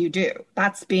is what you do.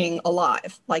 That's being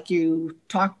alive. Like, you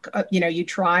talk, you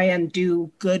try and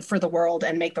do good for the world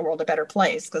and make the world a better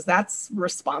place, because that's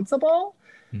responsible.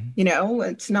 Mm-hmm.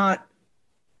 It's not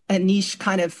a niche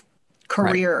kind of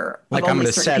career. Like, I'm going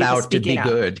to set out to be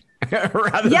good. Or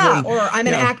I'm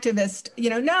an activist.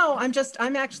 No,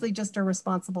 I'm actually just a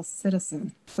responsible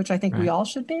citizen, which I think we all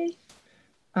should be.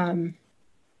 You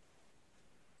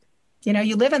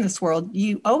live in this world,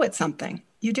 you owe it something.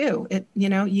 You do it,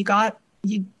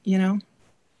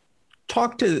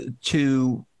 Talk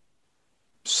to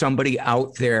somebody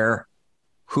out there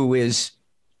who is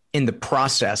in the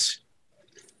process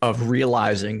of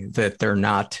realizing that they're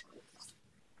not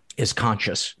as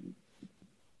conscious.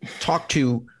 Talk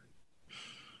to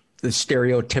the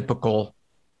stereotypical,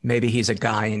 maybe he's a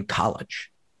guy in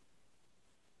college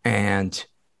and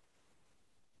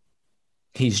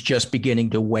he's just beginning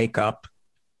to wake up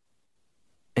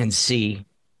and see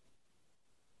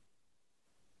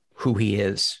who he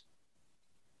is,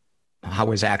 how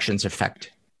his actions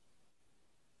affect.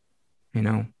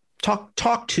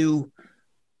 Talk to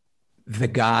the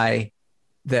guy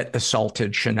that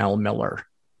assaulted Chanel Miller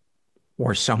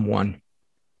or someone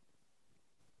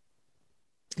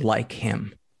like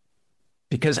him.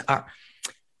 Because I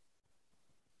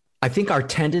think our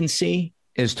tendency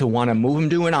is to want to move them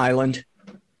to an island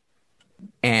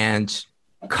and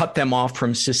cut them off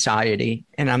from society.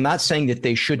 And I'm not saying that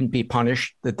they shouldn't be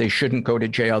punished, that they shouldn't go to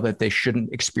jail, that they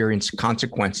shouldn't experience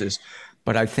consequences.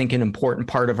 But I think an important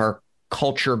part of our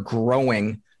culture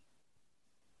growing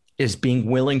is being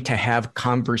willing to have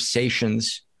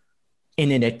conversations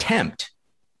in an attempt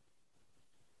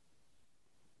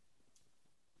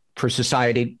for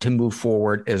society to move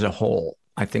forward as a whole.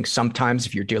 I think sometimes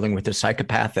if you're dealing with a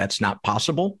psychopath, that's not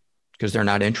possible because they're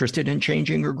not interested in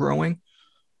changing or growing.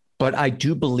 But I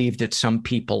do believe that some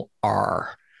people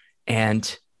are.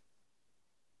 And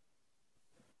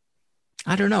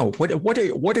I don't know, what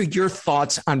are your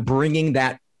thoughts on bringing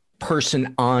that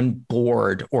person on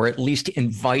board, or at least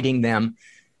inviting them?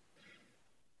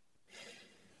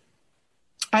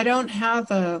 I don't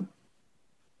have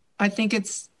I think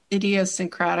it's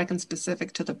idiosyncratic and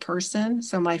specific to the person.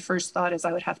 So my first thought is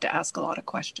I would have to ask a lot of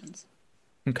questions.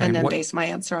 Okay. And then base my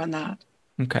answer on that.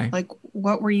 Okay. Like,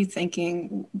 what were you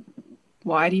thinking?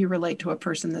 Why do you relate to a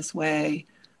person this way?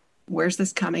 Where's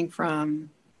this coming from?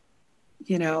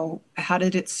 You know, how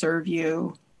did it serve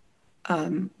you?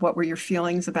 What were your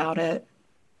feelings about it?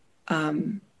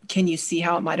 Can you see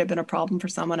how it might have been a problem for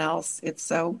someone else? If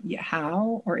so, yeah,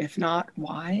 how? Or if not,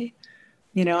 why?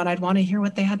 You know, and I'd want to hear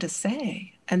what they had to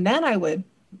say. And then I would,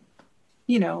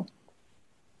 you know,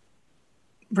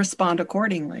 respond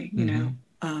accordingly, you know.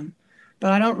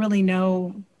 But I don't really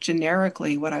know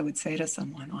generically what I would say to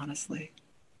someone, honestly.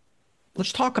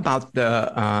 Let's talk about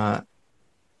the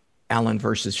Allen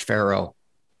versus Farrow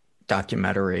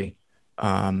documentary.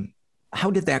 How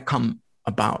did that come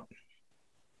about?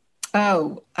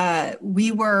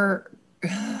 We were,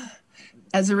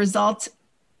 as a result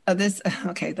of this,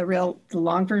 okay, the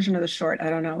long version of the short, I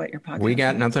don't know what your podcast is. We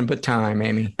got nothing but time,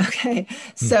 Amy. Okay,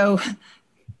 so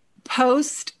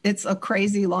it's a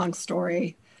crazy long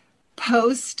story.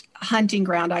 Post Hunting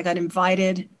Ground, I got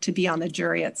invited to be on the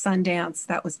jury at Sundance.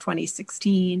 That was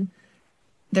 2016.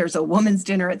 There's a women's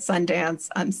dinner at Sundance.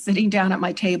 I'm sitting down at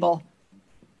my table.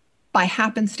 By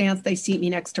happenstance, they seat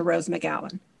me next to Rose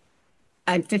McGowan.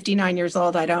 I'm 59 years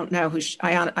old. I don't know who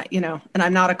and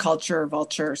I'm not a culture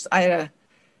vulture.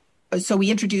 So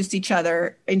we introduced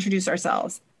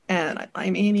ourselves. And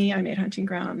I'm Amy. I made Hunting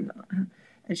Ground.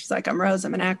 And she's like, I'm Rose.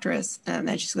 I'm an actress. And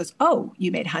then she goes, oh,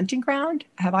 you made Hunting Ground?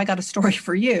 Have I got a story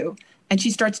for you? And she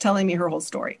starts telling me her whole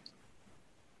story.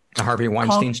 The Harvey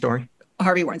Weinstein story?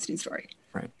 Harvey Weinstein story.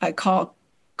 Right. I call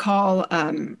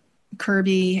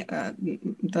Kirby,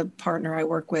 the partner I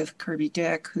work with, Kirby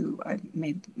Dick, who I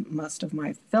made most of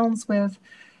my films with.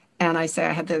 And I say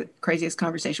I had the craziest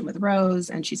conversation with Rose,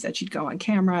 and she said she'd go on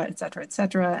camera, et cetera, et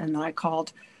cetera. And then I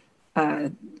called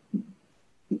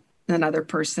another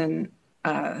person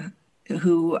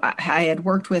who I had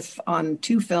worked with on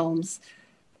 2 films,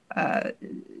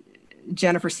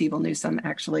 Jennifer Siebel Newsom,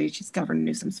 actually. She's Governor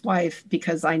Newsom's wife,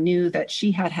 because I knew that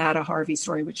she had a Harvey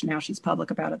story, which now she's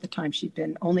public about. At the time, she'd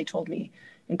been only told me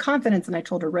in confidence, and I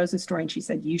told her Rose's story, and she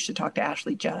said, you should talk to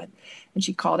Ashley Judd. And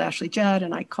she called Ashley Judd,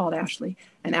 and I called Ashley,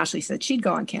 and Ashley said she'd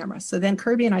go on camera. So then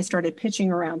Kirby and I started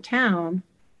pitching around town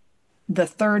the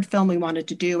 3rd film we wanted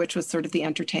to do, which was sort of the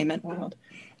entertainment world.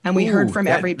 And we heard from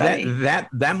everybody.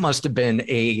 That must have been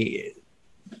a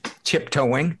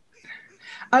tiptoeing.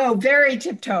 Oh, very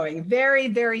tiptoeing. Very,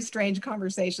 very strange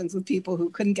conversations with people who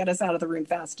couldn't get us out of the room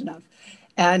fast enough.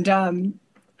 And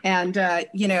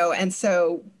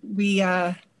so we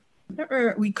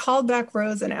called back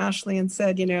Rose and Ashley and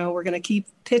said, we're going to keep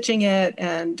pitching it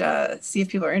and see if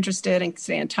people are interested and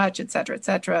stay in touch, et cetera, et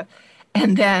cetera.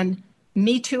 And then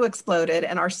Me Too exploded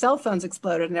and our cell phones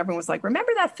exploded and everyone was like,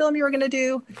 remember that film you were going to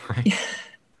do? Right.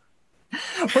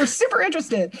 We're super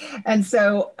interested. And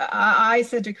so I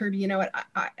said to Kirby, you know what,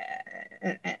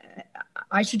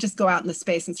 I should just go out in the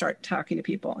space and start talking to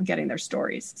people and getting their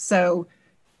stories. So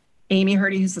Amy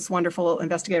Hurdy, who's this wonderful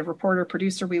investigative reporter,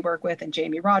 producer we work with, and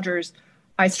Jamie Rogers,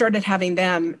 I started having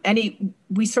them,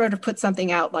 we sort of put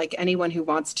something out like anyone who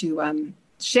wants to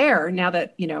share now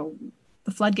that,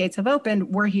 the floodgates have opened,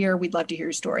 we're here, we'd love to hear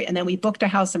your story. And then we booked a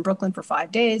house in Brooklyn for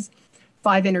 5 days,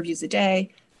 5 interviews a day.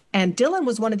 And Dylan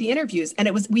was one of the interviews. And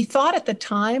we thought at the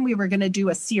time we were going to do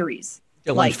a series.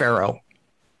 Dylan Farrow.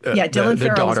 Dylan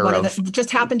Farrow was one of just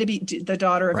happened to be the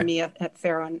daughter of me at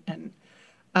Farrow.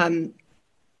 And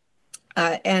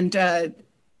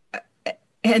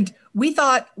we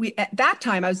thought at that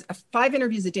time, I was 5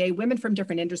 interviews a day, women from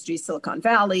different industries, Silicon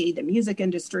Valley, the music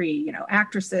industry,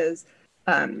 actresses,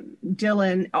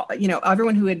 Dylan,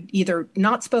 everyone who had either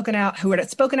not spoken out, who had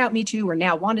spoken out Me Too, or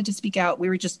now wanted to speak out. We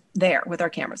were just there with our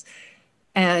cameras.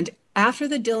 And after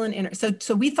the Dylan,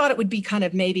 so we thought it would be kind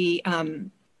of maybe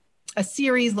a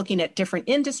series looking at different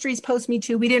industries post Me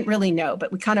Too. We didn't really know,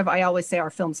 but I always say our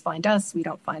films find us, we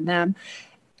don't find them.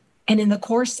 And in the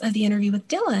course of the interview with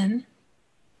Dylan,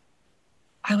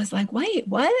 I was like, wait,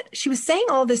 what? She was saying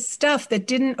all this stuff that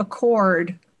didn't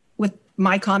accord with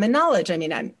my common knowledge. I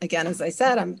mean, as I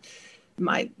said, I'm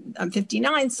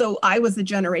 59. So I was the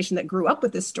generation that grew up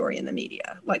with this story in the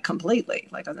media, like completely,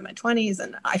 like I was in my 20s,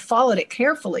 and I followed it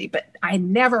carefully, but I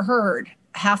never heard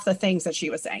half the things that she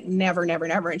was saying. Never.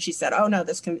 And she said, oh no,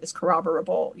 this is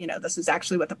corroborable. This is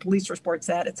actually what the police report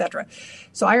said, et cetera.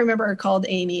 So I remember I called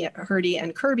Amy Hurdy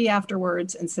and Kirby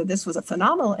afterwards and said, this was a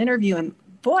phenomenal interview. And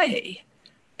boy,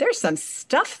 there's some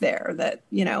stuff there that,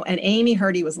 and Amy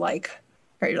Hurdy was like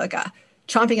a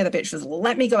chomping at the bit. She was,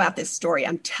 let me go at this story.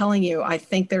 I'm telling you, I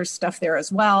think there's stuff there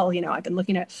as well. I've been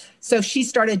looking at. So she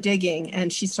started digging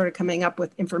and she started coming up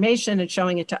with information and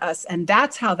showing it to us. And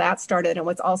that's how that started. And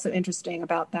what's also interesting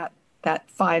about that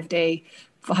 5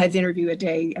 interview a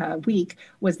day week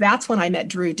was that's when I met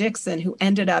Drew Dixon, who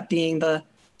ended up being the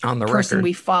person record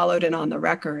we followed and On the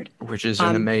Record, which is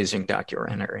an amazing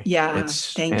documentary. Yeah,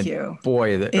 thank you.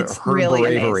 Boy, it's her really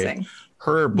bravery. Amazing.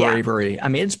 Her bravery. Yeah. I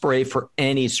mean, it's brave for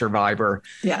any survivor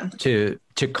to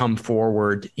come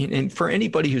forward. And for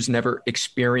anybody who's never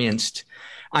experienced,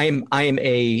 I am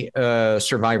a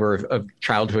survivor of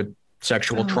childhood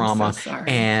sexual trauma. So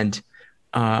and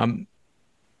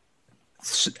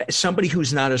somebody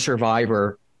who's not a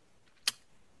survivor,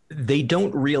 they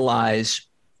don't realize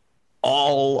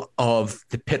all of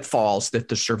the pitfalls that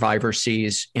the survivor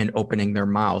sees in opening their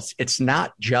mouths. It's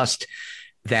not just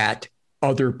that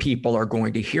other people are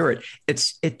going to hear it.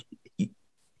 It's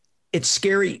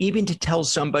scary even to tell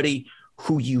somebody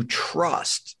who you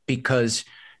trust, because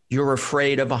you're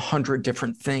afraid of 100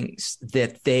 different things,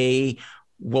 that they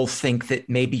will think that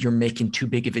maybe you're making too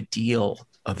big of a deal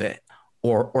of it,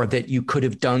 or that you could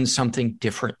have done something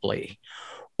differently,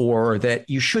 or that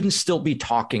you shouldn't still be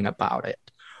talking about it,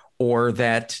 or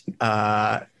that,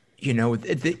 that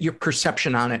your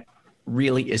perception on it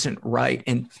really isn't right.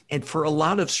 And for a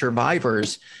lot of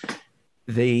survivors,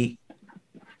 the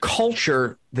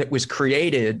culture that was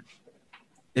created,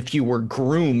 if you were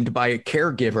groomed by a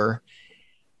caregiver,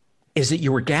 is that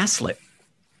you were gaslit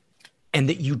and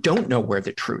that you don't know where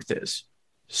the truth is.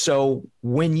 So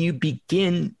when you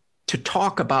begin to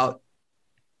talk about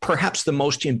perhaps the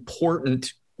most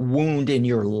important wound in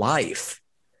your life,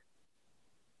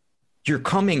 you're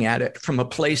coming at it from a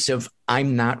place of,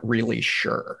 I'm not really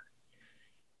sure.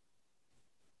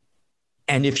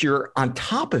 And if you're on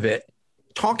top of it,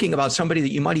 talking about somebody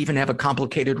that you might even have a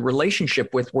complicated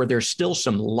relationship with, where there's still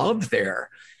some love there,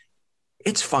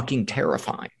 it's fucking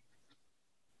terrifying.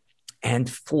 And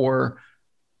for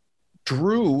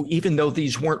Drew, even though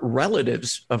these weren't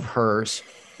relatives of hers,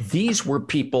 these were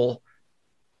people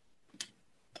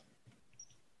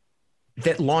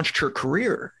that launched her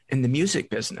career in the music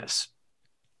business,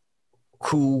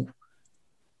 who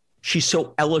she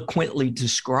so eloquently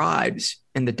describes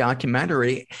in the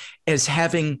documentary as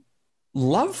having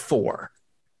love for.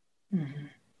 Mm-hmm.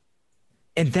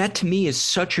 And that to me is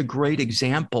such a great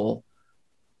example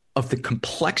of the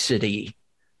complexity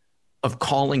of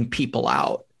calling people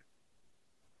out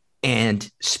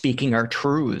and speaking our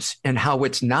truths, and how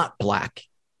it's not black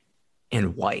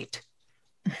and white.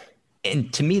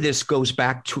 And to me, this goes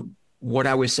back to what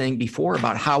I was saying before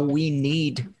about how we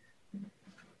need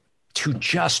to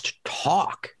just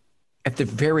talk at the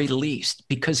very least,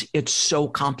 because it's so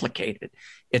complicated.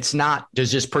 It's not,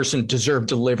 does this person deserve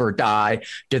to live or die?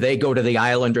 Do they go to the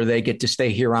island, or they get to stay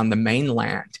here on the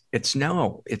mainland? It's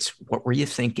what were you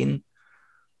thinking?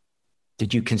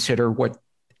 Did you consider what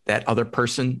that other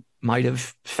person might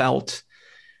have felt?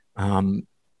 Have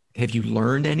you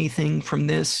learned anything from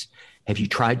this? Have you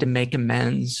tried to make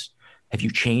amends? Have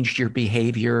you changed your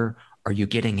behavior? Are you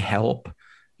getting help?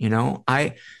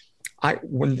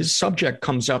 When this subject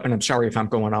comes up, and I'm sorry if I'm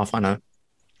going off on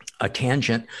a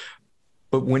tangent,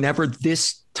 but whenever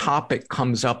this topic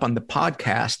comes up on the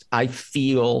podcast, I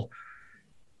feel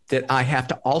that I have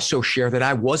to also share that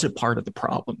I was a part of the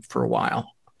problem for a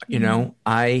while.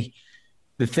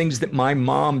 The things that my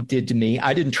mom did to me,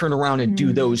 I didn't turn around and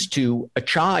do those to a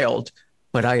child,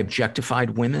 but I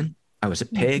objectified women. I was a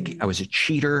pig. I was a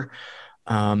cheater.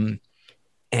 And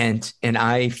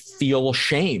I feel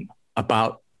shame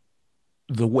about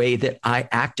the way that I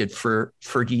acted for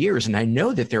years. And I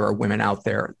know that there are women out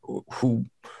there who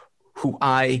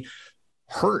I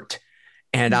hurt.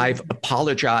 And I've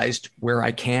apologized where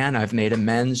I can. I've made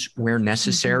amends where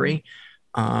necessary.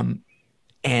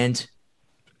 And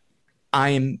I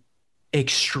am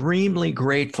extremely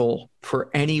grateful for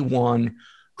anyone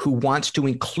who wants to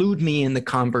include me in the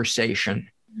conversation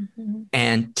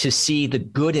and to see the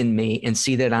good in me and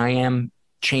see that I am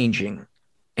changing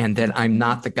and that I'm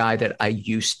not the guy that I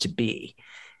used to be.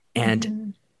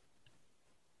 And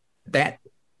that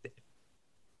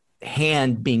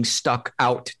hand being stuck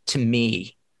out to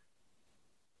me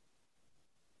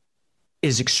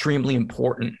is extremely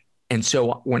important. And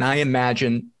so when I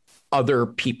imagine other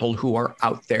people who are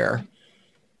out there,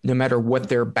 no matter what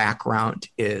their background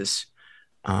is,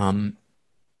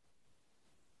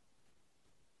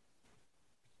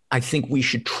 I think we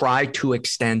should try to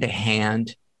extend a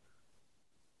hand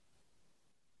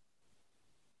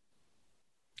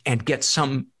and get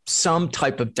some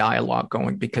type of dialogue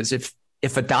going. Because if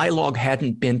a dialogue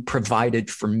hadn't been provided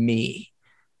for me,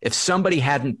 if somebody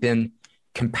hadn't been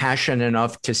compassionate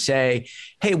enough to say,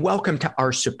 hey, welcome to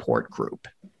our support group.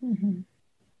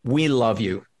 We love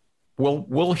you.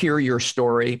 We'll hear your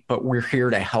story, but we're here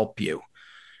to help you.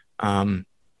 I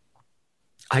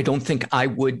don't think I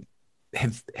would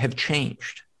have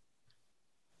changed.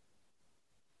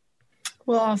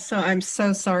 Well, also, I'm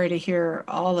so sorry to hear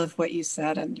all of what you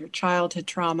said and your childhood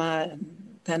trauma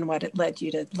and then what it led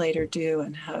you to later do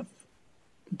and have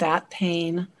that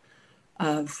pain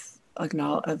of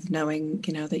knowing,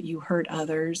 that you hurt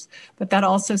others. But that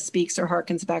also speaks or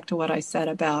harkens back to what I said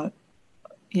about,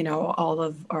 all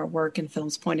of our work in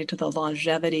films pointed to the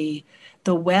longevity,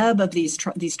 the web of these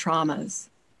traumas.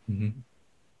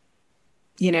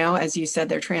 As you said,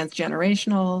 they're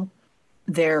transgenerational,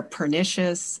 they're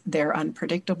pernicious, they're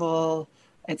unpredictable.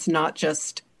 It's not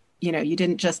just, you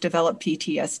didn't just develop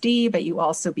PTSD, but you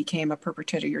also became a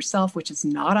perpetrator yourself, which is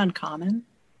not uncommon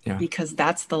because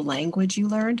that's the language you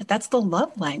learned. That's the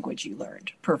love language you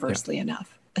learned, perversely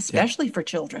enough, especially for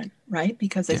children, right?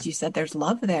 Because as you said, there's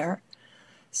love there.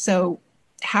 So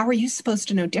how are you supposed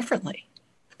to know differently?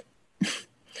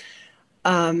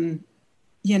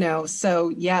 So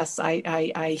yes,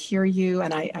 I hear you.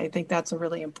 And I think that's a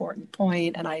really important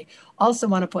point. And I also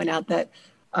want to point out that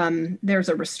there's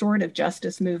a restorative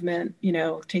justice movement,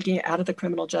 taking it out of the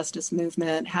criminal justice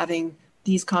movement, having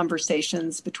these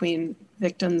conversations between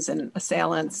victims and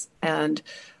assailants, and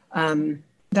that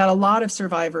a lot of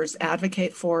survivors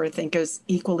advocate for, I think is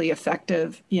equally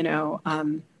effective,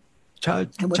 Tell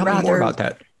me more about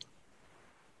that.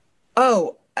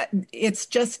 Oh, it's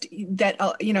just that,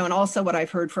 and also what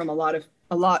I've heard from a lot,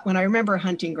 when I remember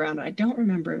Hunting Ground, I don't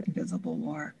remember Invisible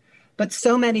War, but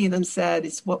so many of them said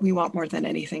it's what we want more than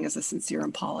anything is a sincere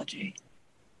apology.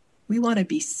 We want to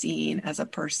be seen as a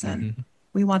person.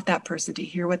 We want that person to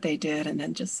hear what they did and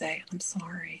then just say, I'm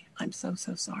sorry. I'm so,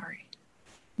 so sorry.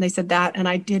 And they said that, and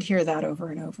I did hear that over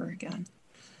and over again.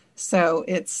 So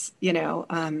it's,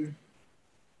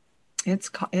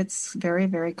 it's very,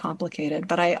 very complicated.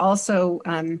 But I also,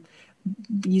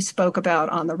 you spoke about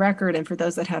On the Record, and for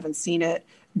those that haven't seen it,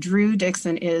 Drew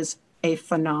Dixon is a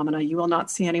phenomenon. You will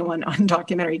not see anyone on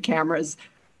documentary cameras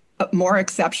more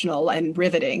exceptional and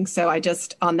riveting. So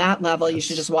on that level, you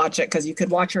should just watch it, because you could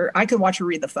watch her. I could watch her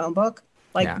read the phone book.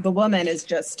 The woman is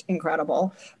just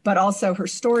incredible, but also her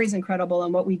story is incredible.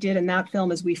 And what we did in that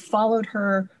film is we followed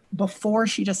her before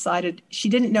she decided, she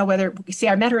didn't know whether,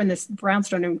 I met her in this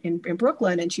brownstone in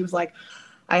Brooklyn, and she was like,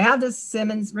 I have this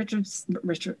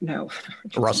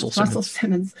Russell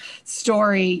Simmons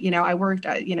story. I worked,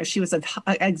 she was an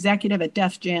executive at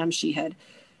Def Jam. She had,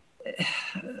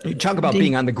 you talk about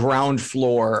being on the ground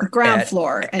floor.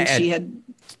 And she had,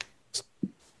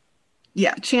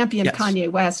 championed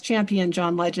Kanye West, championed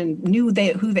John Legend, knew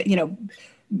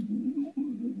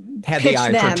had the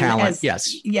eye for talent,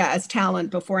 as talent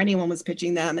before anyone was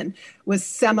pitching them, and was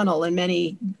seminal in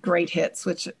many great hits,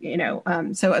 which,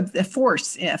 so a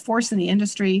force in the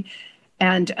industry.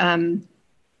 And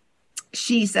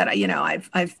she said,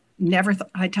 I've never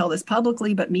I tell this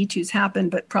publicly, but Me Too's happened,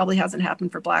 but probably hasn't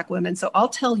happened for Black women. So I'll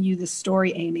tell you this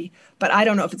story, Amy, but I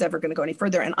don't know if it's ever going to go any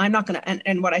further. And I'm not going to,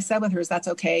 and what I said with her is, that's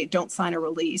okay. Don't sign a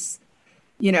release.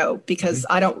 Because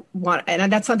I don't want,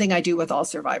 and that's something I do with all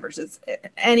survivors. It's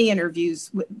any interviews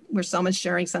where someone's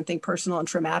sharing something personal and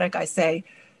traumatic, I say,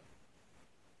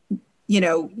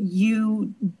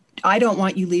 I don't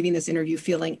want you leaving this interview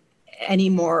feeling any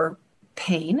more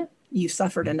pain. You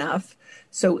suffered enough.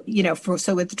 So,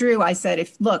 so with Drew, I said,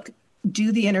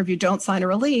 do the interview, don't sign a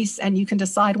release, and you can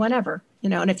decide whenever,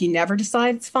 and if you never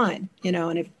decide, it's fine,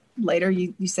 and if later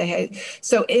you say, hey.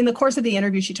 So in the course of the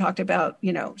interview, she talked about,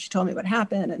 she told me what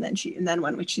happened. And then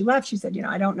when she left, she said,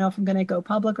 I don't know if I'm going to go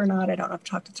public or not. I don't know if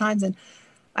to talk to Times. And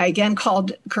I again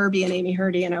called Kirby and Amy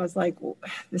Hurdy, and I was like, well,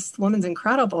 this woman's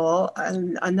incredible.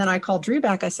 And then I called Drew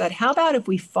back. I said, how about if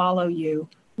we follow you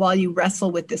while you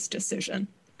wrestle with this decision?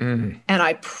 And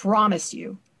I promise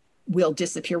you, we'll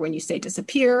disappear when you say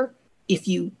disappear. If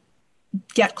you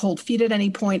get cold feet at any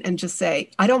point and just say,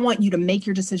 I don't want you to make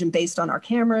your decision based on our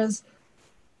cameras.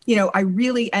 You know, I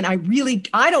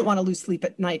don't want to lose sleep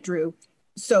at night, Drew.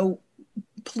 So,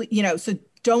 so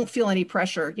don't feel any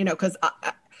pressure, because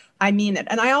I mean it.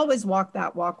 And I always walk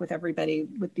that walk with everybody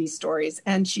with these stories.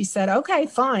 And she said, okay,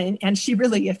 fine. And she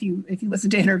really, if you listen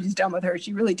to interviews done with her,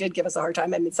 she really did give us a hard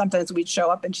time. I mean, sometimes we'd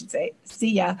show up and she'd say,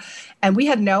 see ya. And we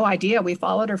had no idea. We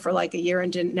followed her for like a year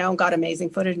and didn't know, and got amazing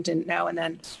footage and didn't know. And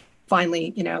then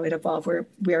finally, it evolved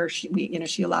where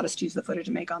she allowed us to use the footage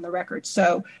to make on the record.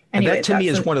 So anyway, and that to me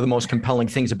is one of the most compelling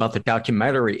things about the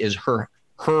documentary is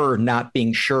her not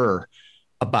being sure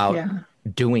about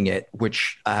doing it,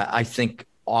 which I think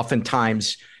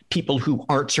oftentimes people who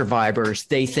aren't survivors,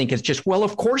 they think it's just, well,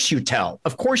 of course you tell,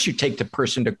 of course you take the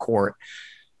person to court.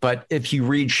 But if you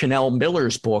read Chanel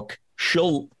Miller's book,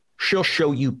 she'll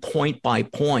show you point by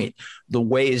point the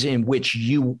ways in which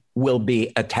you will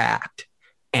be attacked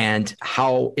and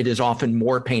how it is often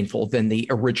more painful than the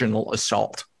original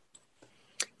assault.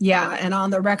 Yeah, and On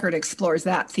the Record explores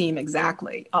that theme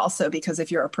exactly. Also, because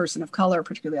if you're a person of color,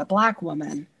 particularly a Black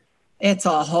woman, it's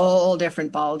a whole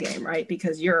different ballgame, right?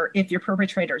 Because if your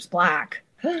perpetrator is Black,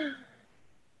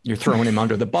 you're throwing him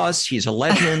under the bus. He's a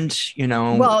legend,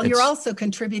 Well, you're also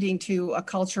contributing to a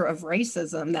culture of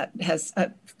racism that has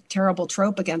a terrible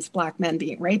trope against Black men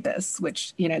being rapists,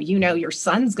 which, your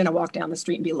son's going to walk down the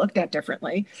street and be looked at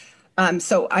differently.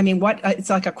 So, I mean, it's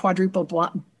like a quadruple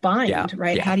bind,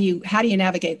 right? Yeah. How do you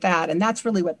navigate that? And that's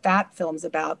really what that film's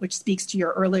about, which speaks to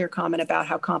your earlier comment about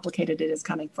how complicated it is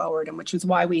coming forward, and which is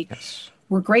why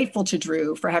we're grateful to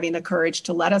Drew for having the courage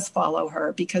to let us follow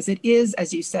her, because it is,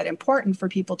 as you said, important for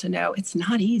people to know it's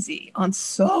not easy on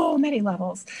so many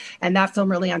levels. And that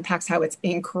film really unpacks how it's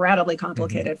incredibly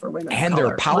complicated for women and of color,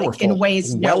 they're powerful, in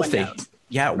ways wealthy. No one knows.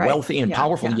 Yeah, right? Wealthy and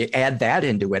powerful. Yeah. You add that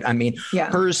into it. I mean,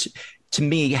 hers, to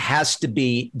me, has to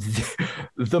be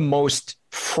the most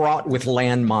fraught with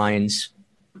landmines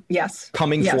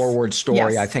coming forward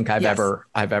story I think I've ever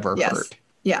heard.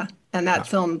 Yeah. And that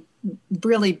film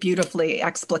really beautifully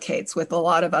explicates, with a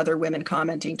lot of other women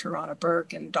commenting, Tarana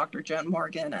Burke and Dr. Joan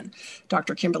Morgan and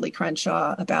Dr. Kimberly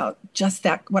Crenshaw, about just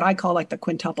that, what I call like the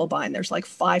quintuple bind. There's like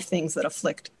 5 things that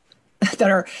afflict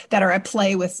that are at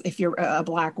play with, if you're a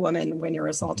Black woman, when you're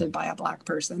assaulted by a Black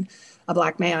person, a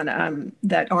Black man,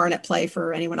 that aren't at play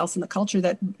for anyone else in the culture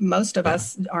that most of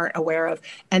us aren't aware of.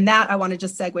 And that, I want to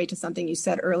just segue to something you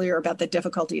said earlier about the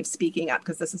difficulty of speaking up,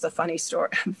 because this is a funny story,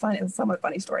 somewhat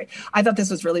funny story. I thought this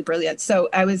was really brilliant. So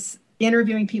I was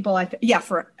interviewing people,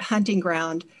 for Hunting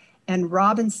Ground, and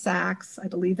Robin Sachs, I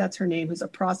believe that's her name, who's a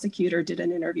prosecutor, did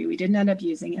an interview. We didn't end up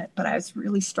using it, but I was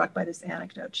really struck by this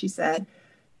anecdote. She said,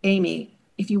 Amy,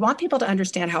 if you want people to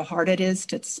understand how hard it is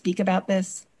to speak about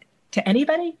this to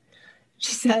anybody,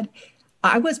 she said,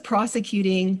 I was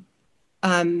prosecuting,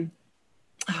 what'd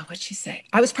she say?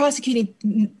 I was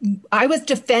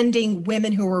defending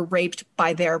women who were raped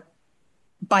by their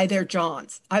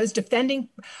Johns. I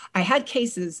had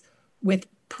cases with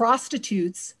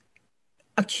prostitutes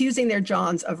accusing their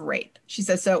Johns of rape. She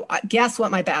says, so guess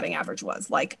what my batting average was?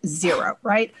 Like 0,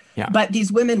 right? Yeah. But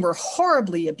these women were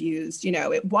horribly abused.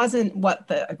 It wasn't what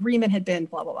the agreement had been,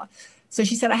 blah, blah, blah. So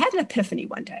she said, I had an epiphany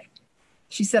one day.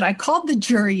 She said, I called the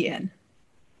jury in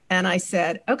and I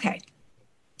said, okay,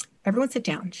 everyone sit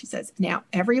down. She says, now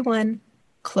everyone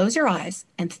close your eyes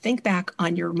and think back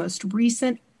on your most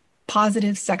recent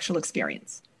positive sexual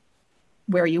experience,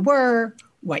 where you were,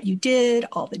 what you did,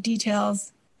 all the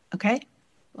details. Okay.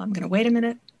 Well, I'm going to wait a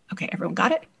minute. Okay, everyone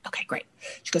got it? Okay, great.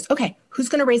 She goes, okay, who's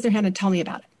going to raise their hand and tell me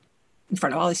about it? In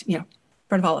front of all these, in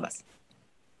front of all of us.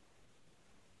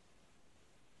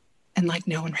 And like,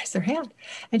 no one raised their hand.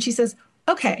 And she says,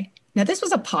 okay, now this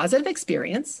was a positive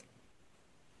experience.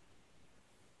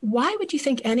 Why would you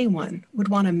think anyone would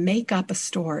want to make up a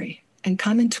story and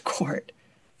come into court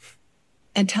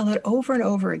and tell it over and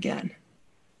over again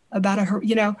about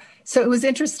so it was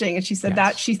interesting. And she said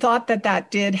that she thought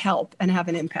that did help and have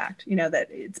an impact,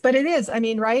 but it is, I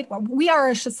mean, right. We are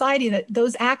a society that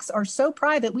those acts are so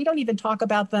private. We don't even talk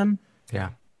about them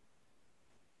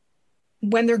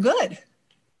when they're good.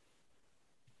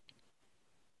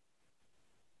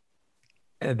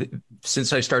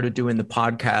 Since I started doing the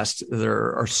podcast,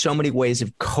 there are so many ways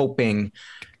of coping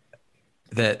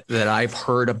that I've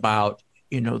heard about.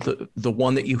 The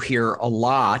one that you hear a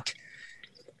lot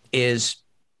is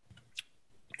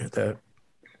the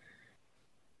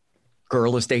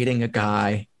girl is dating a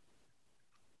guy.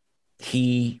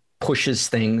 he pushes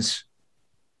things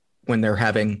when they're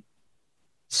having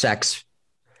sex.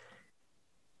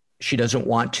 She doesn't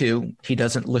want to. He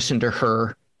doesn't listen to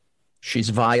her. She's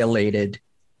violated.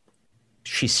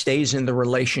 She stays in the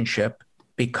relationship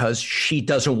because she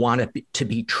doesn't want it to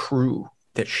be true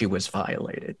that she was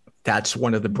violated. That's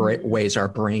one of the ways our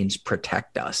brains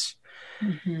protect us.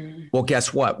 Mm-hmm. Well,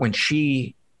 guess what? When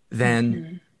she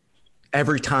then,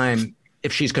 every time,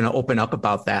 if she's going to open up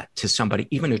about that to somebody,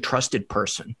 even a trusted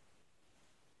person,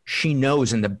 she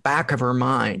knows in the back of her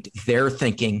mind, they're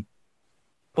thinking,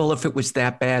 well, if it was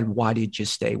that bad, why did you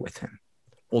stay with him?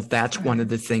 Well, that's one of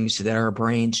the things that our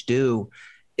brains do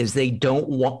is we don't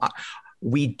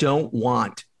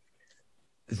want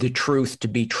the truth to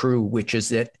be true, which is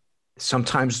that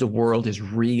sometimes the world is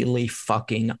really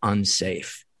fucking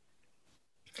unsafe.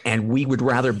 And we would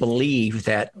rather believe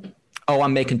that, oh,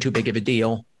 I'm making too big of a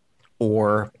deal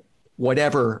or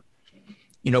whatever,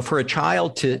 for a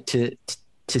child to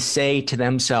say to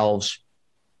themselves,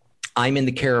 I'm in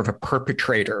the care of a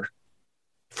perpetrator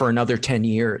for another 10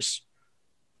 years.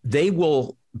 They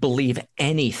will believe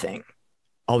anything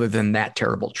other than that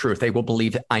terrible truth. They will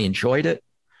believe that I enjoyed it.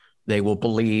 They will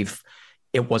believe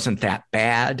it wasn't that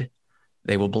bad.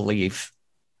 They will believe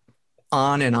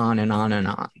on and on and on and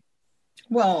on.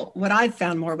 Well, what I've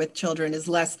found more with children is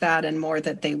less that and more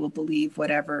that they will believe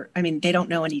whatever. I mean, they don't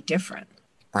know any different.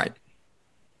 Right.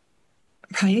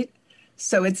 Right?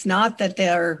 So it's not that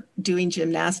they're doing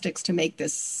gymnastics to make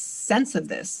this sense of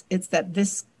this. It's that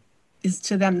this is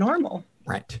to them normal.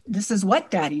 Right. This is what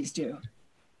daddies do.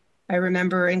 I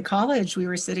remember in college, we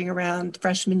were sitting around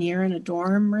freshman year in a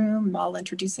dorm room, all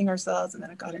introducing ourselves. And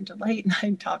then it got into late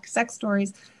night talk sex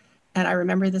stories. And I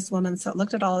remember this woman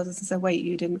looked at all of us and said, wait,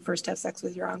 you didn't first have sex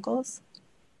with your uncles?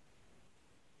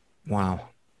 Wow.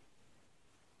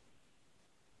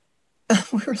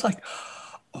 We were like,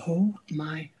 oh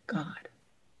my God.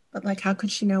 But like, how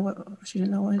could she know what she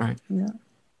didn't know? What, right.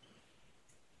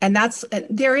 And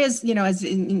there is, as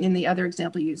in the other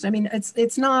example used, I mean,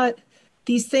 it's not,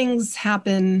 these things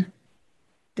happen.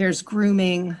 There's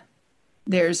grooming,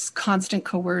 there's constant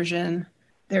coercion,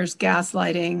 there's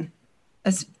gaslighting.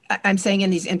 As I'm saying in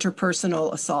these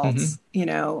interpersonal assaults,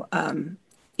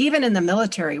 even in the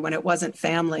military, when it wasn't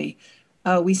family,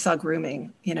 we saw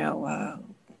grooming,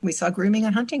 we saw grooming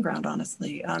on hunting ground,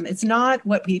 honestly. It's not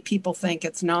what people think.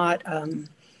 It's not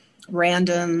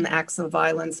random acts of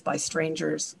violence by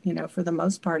strangers. For the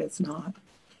most part, it's not.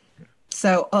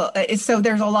 So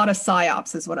there's a lot of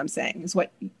psyops is what I'm saying, is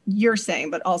what you're saying,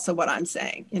 but also what I'm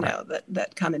saying,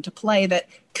 that come into play that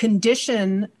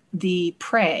condition the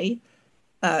prey,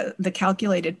 the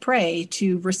calculated prey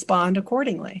to respond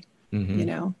accordingly,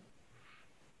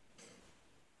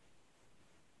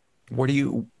 What do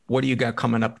you got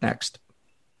coming up next?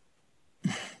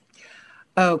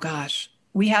 Oh gosh,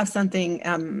 we have something.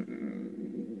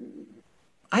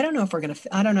 I don't know if we're going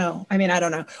to, I don't know. I mean, I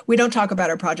don't know. We don't talk about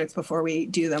our projects before we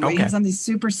do them. Okay. We have something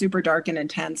super, super dark and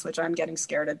intense, which I'm getting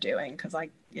scared of doing because it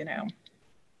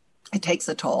takes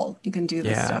a toll. You can do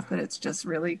this stuff, but it's just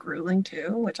really grueling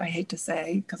too, which I hate to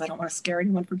say because I don't want to scare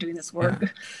anyone for doing this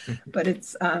work. Yeah. But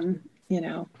it's,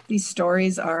 these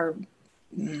stories are,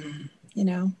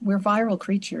 we're viral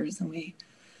creatures and we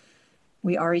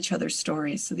are each other's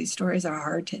stories. So these stories are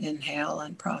hard to inhale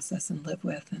and process and live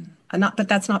with. But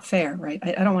that's not fair, right?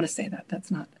 I don't want to say that.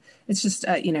 That's not, it's just,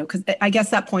 because I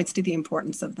guess that points to the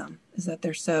importance of them is that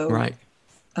they're so, right.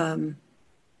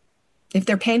 If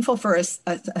they're painful for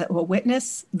a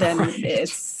witness, then right.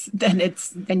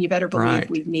 then you better believe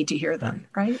we need to hear them.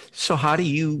 Right. So how do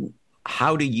you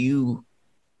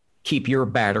keep your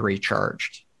battery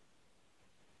charged?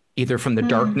 Either from the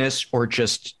darkness or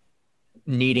just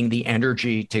needing the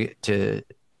energy to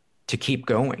keep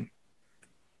going?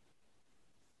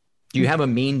 Do you have a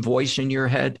mean voice in your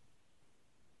head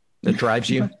that drives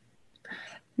you?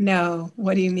 No.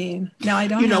 What do you mean? No, I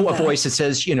don't. A voice that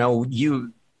says,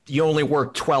 you only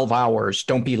work 12 hours.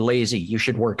 Don't be lazy. You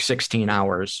should work 16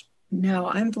 hours. No,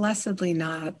 I'm blessedly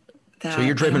not that. So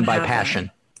you're driven by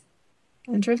passion.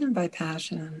 I'm driven by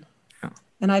passion.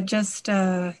 And I've just,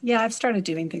 I've started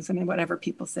doing things. I mean, whatever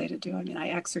people say to do. I mean, I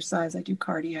exercise, I do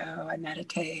cardio, I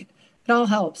meditate. It all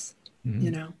helps,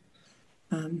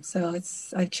 So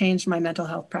I've changed my mental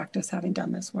health practice having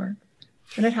done this work.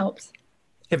 And it helps.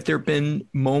 Have there been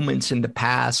moments in the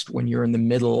past when you're in the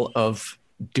middle of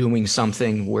doing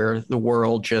something where the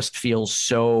world just feels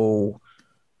so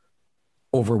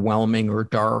overwhelming or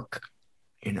dark,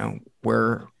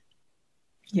 where...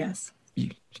 Yes.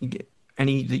 You get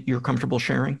any that you're comfortable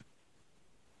sharing?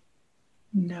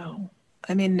 No.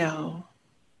 I mean, no.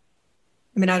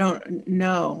 I mean, I don't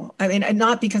know. I mean,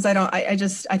 not because I don't, I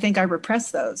think I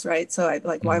repress those, right? So I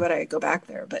like, why would I go back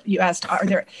there? But you asked, are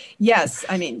there, yes,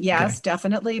 I mean, yes, okay.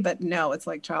 Definitely, but no, it's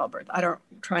like childbirth. I don't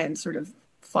try and sort of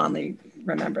fondly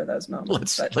remember those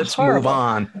moments. Let's move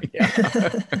on.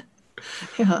 Yeah.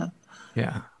 Yeah.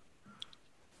 Yeah.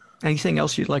 Anything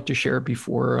else you'd like to share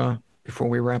before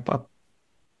we wrap up?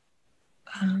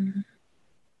 I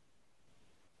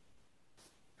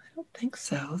don't think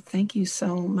so. Thank you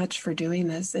so much for doing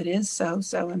this. It is so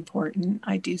important.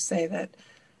 I do say that,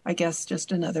 I guess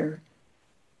just another,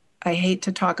 I hate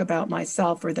to talk about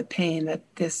myself or the pain that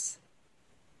this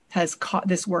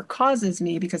this work causes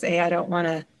me, because A, I don't want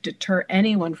to deter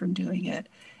anyone from doing it.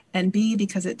 And B,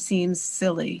 because it seems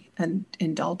silly and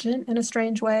indulgent in a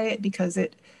strange way,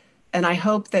 and I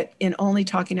hope that in only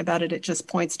talking about it, it just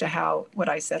points to what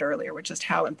I said earlier, which is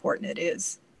how important it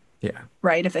is. Yeah.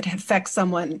 Right. If it affects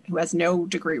someone who has no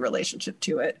degree relationship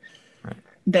to it, right,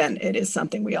 then it is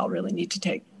something we all really need to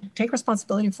take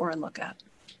responsibility for and look at.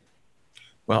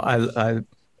 Well,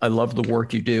 I love the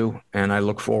work you do, and I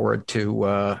look forward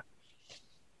to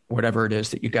whatever it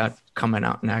is that you got coming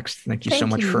out next. Thank you so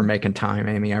much for making time,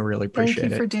 Amy. I really appreciate it.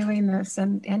 Thank you for doing this.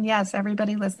 And yes,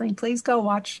 everybody listening, please go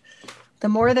watch. The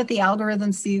more that the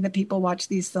algorithms see that people watch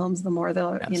these films, the more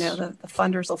the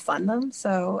funders will fund them.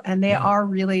 So, and they are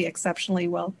really exceptionally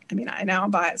well. I mean, I know I'm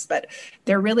biased, but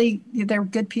they're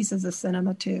good pieces of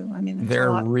cinema too. I mean,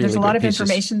 there's a lot of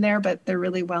information there, but they're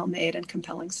really well made and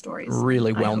compelling stories.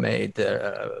 Really well made.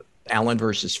 Allen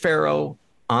versus Farrow,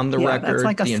 On the Record,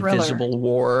 like The thriller. Invisible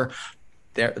War.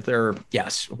 They're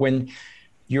yes. When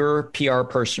your PR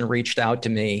person reached out to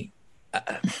me,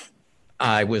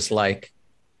 I was like,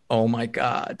 oh my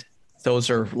God, those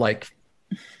are like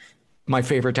my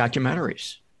favorite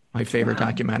documentaries. Well,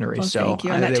 so thank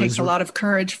you. And that takes a lot of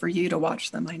courage for you to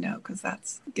watch them, I know, because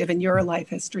that's, given your life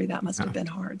history, that must have been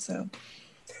hard. So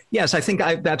yes, I think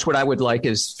that's what I would like,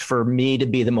 is for me to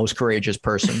be the most courageous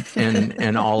person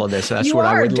in all of this. That's you what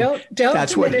are. I would. Don't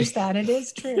diminish that. It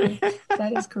is true.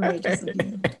 That is courageous of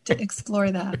you to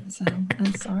explore that. So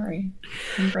I'm sorry.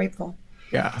 I'm grateful.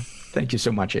 Yeah. Thank you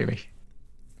so much, Amy.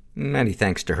 Many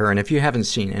thanks to her. And if you haven't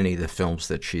seen any of the films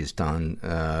that she's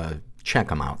done, check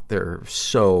them out. They're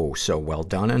so well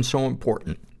done and so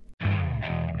important.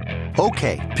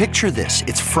 Okay, picture this.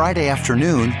 It's Friday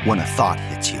afternoon when a thought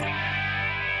hits you.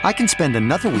 I can spend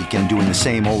another weekend doing the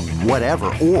same old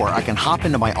whatever, or I can hop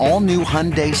into my all-new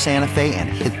Hyundai Santa Fe and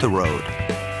hit the road.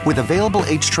 With available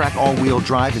H-Track all-wheel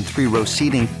drive and 3-row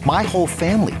seating, my whole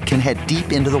family can head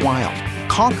deep into the wild.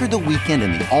 Conquer the weekend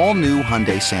in the all-new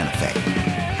Hyundai Santa Fe.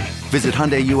 Visit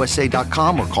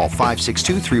HyundaiUSA.com or call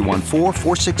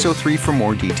 562-314-4603 for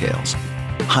more details.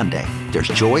 Hyundai, there's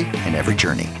joy in every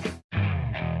journey.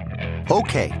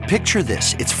 Okay, picture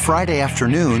this. It's Friday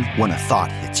afternoon when a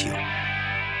thought hits you.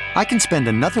 I can spend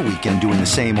another weekend doing the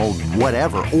same old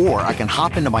whatever, or I can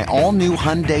hop into my all-new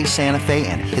Hyundai Santa Fe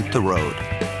and hit the road.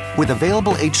 With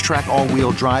available H-Track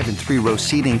all-wheel drive and 3-row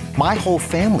seating, my whole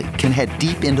family can head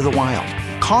deep into the wild.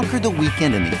 Conquer the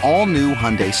weekend in the all-new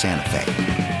Hyundai Santa Fe.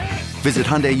 Visit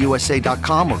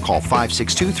HyundaiUSA.com or call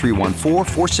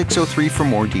 562-314-4603 for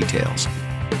more details.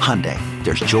 Hyundai,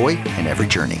 there's joy in every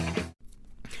journey.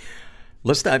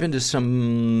 Let's dive into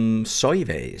some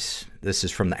surveys. This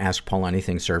is from the Ask Paul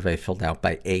Anything survey filled out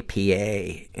by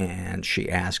APA. And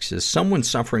she asks, is someone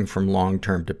suffering from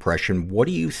long-term depression, what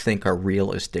do you think are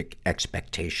realistic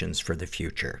expectations for the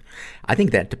future? I think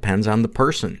that depends on the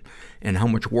person and how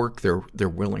much work they're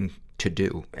willing to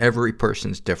do. Every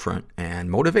person's different,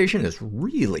 and motivation is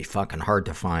really fucking hard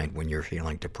to find when you're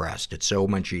feeling depressed. It's so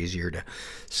much easier to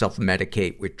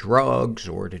self-medicate with drugs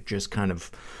or to just kind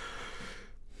of,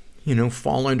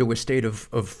 fall into a state of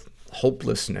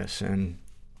hopelessness. And,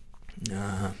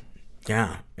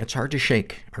 it's hard to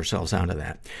shake ourselves out of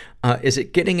that. Is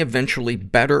it getting eventually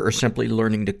better or simply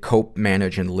learning to cope,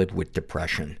 manage, and live with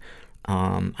depression?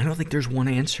 I don't think there's one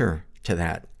answer to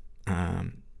that.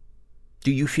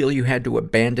 Do you feel you had to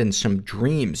abandon some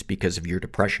dreams because of your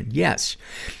depression? Yes.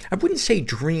 I wouldn't say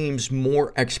dreams,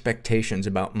 more expectations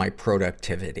about my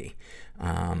productivity.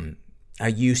 I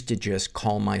used to just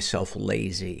call myself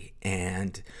lazy.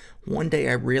 And one day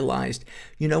I realized,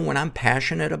 when I'm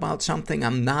passionate about something,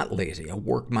 I'm not lazy. I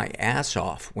work my ass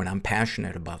off when I'm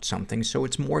passionate about something. So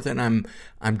it's more that I'm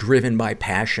driven by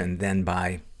passion than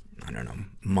by,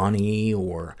 money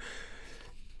or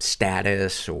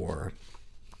status or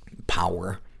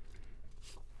power.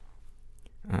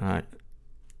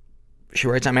 She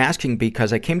writes, I'm asking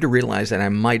because I came to realize that I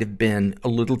might have been a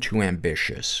little too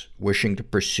ambitious, wishing to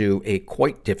pursue a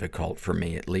quite difficult, for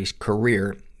me at least,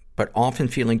 career, but often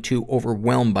feeling too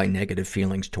overwhelmed by negative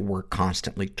feelings to work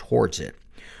constantly towards it.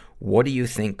 What do you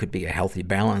think could be a healthy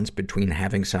balance between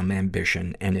having some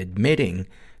ambition and admitting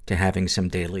to having some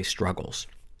daily struggles?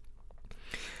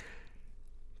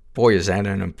 Boy, is that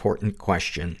an important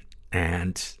question.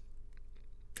 And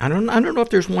I don't know if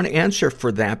there's one answer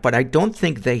for that, but I don't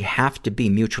think they have to be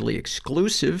mutually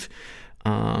exclusive.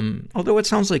 Although it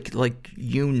sounds like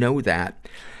you know that.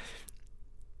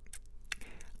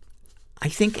 I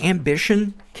think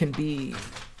ambition can be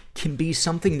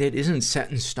something that isn't set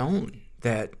in stone.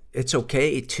 That it's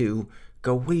okay to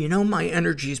go, well, you know, my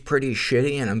energy's pretty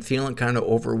shitty and I'm feeling kind of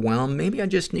overwhelmed. Maybe I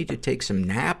just need to take some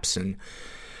naps and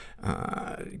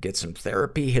get some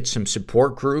therapy, hit some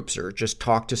support groups, or just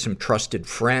talk to some trusted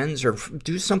friends, or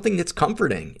do something that's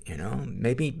comforting, you know,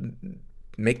 maybe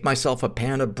make myself a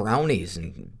pan of brownies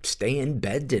and stay in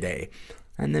bed today.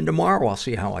 And then tomorrow I'll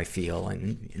see how I feel.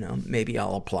 And, you know, maybe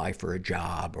I'll apply for a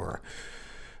job or,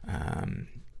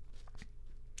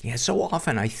 so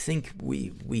often I think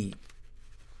we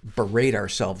berate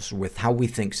ourselves with how we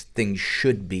think things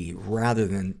should be rather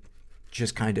than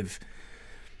just kind of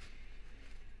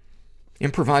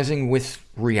improvising with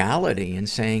reality and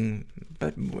saying,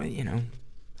 but, you know,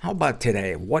 how about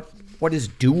today? What is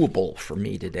doable for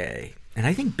me today? And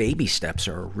I think baby steps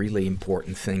are a really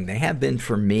important thing. They have been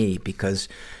for me because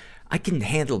I can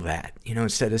handle that. You know,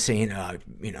 instead of saying,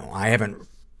 you know, I haven't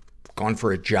gone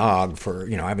for a jog for,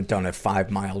 you know, I haven't done a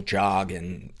 5-mile jog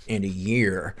in a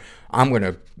year. I'm going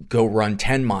to go run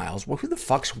 10 miles. Well, who the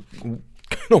fuck's going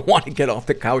to want to get off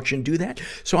the couch and do that?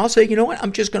 So I'll say, you know what?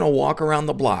 I'm just going to walk around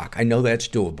the block. I know that's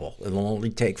doable. It'll only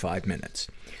take 5 minutes.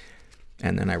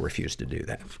 And then I refuse to do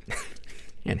that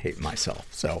and hate myself.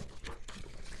 So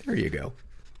there you go.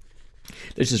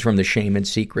 This is from the Shame and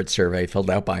Secret survey filled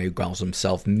out by who calls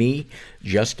himself Me,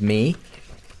 Just Me.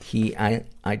 He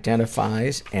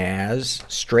identifies as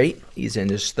straight. He's in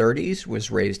his 30s, was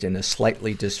raised in a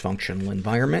slightly dysfunctional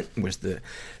environment, was the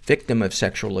victim of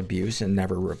sexual abuse and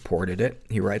never reported it.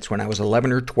 He writes, when I was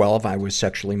 11 or 12, I was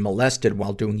sexually molested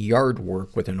while doing yard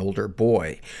work with an older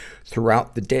boy.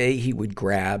 Throughout the day, he would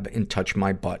grab and touch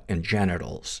my butt and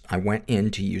genitals. I went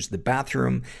in to use the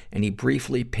bathroom, and he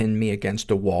briefly pinned me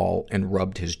against a wall and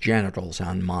rubbed his genitals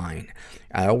on mine.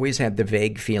 I always had the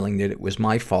vague feeling that it was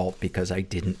my fault because I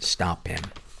didn't stop him.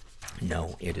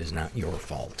 No, it is not your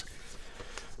fault.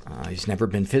 He's never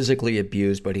been physically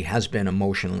abused, but he has been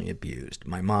emotionally abused.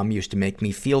 My mom used to make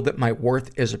me feel that my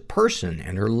worth as a person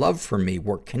and her love for me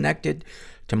were connected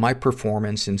to my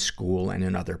performance in school and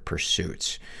in other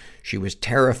pursuits. She was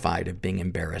terrified of being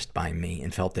embarrassed by me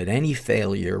and felt that any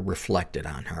failure reflected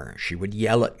on her. She would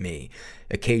yell at me,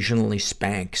 occasionally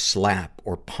spank, slap,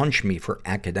 or punch me for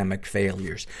academic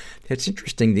failures. It's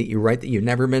interesting that you write that you've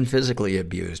never been physically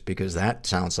abused, because that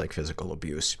sounds like physical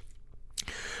abuse.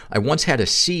 I once had a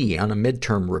C on a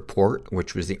midterm report,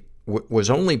 which was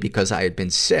only because I had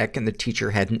been sick and the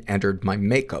teacher hadn't entered my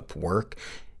makeup work,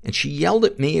 and she yelled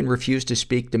at me and refused to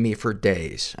speak to me for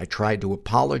days. I tried to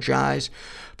apologize,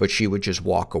 but she would just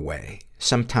walk away.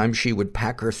 Sometimes she would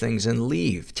pack her things and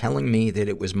leave, telling me that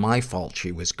it was my fault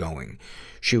she was going.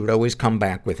 She would always come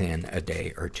back within a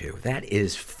day or two. That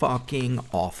is fucking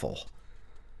awful.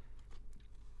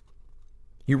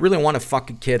 You really want to fuck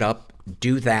a kid up,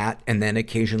 do that, and then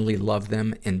occasionally love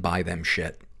them and buy them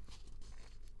shit.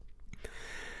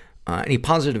 Any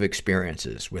positive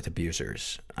experiences with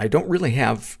abusers? I don't really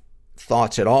have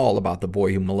thoughts at all about the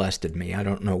boy who molested me. I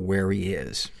don't know where he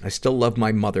is. I still love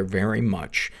my mother very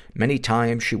much. Many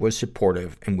times she was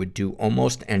supportive and would do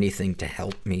almost anything to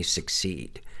help me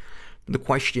succeed. The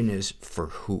question is, for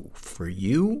who? For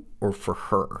you or for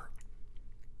her?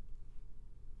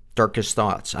 Darkest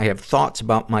thoughts. I have thoughts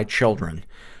about my children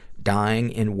dying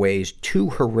in ways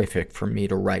too horrific for me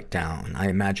to write down. I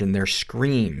imagine their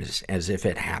screams as if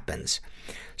it happens.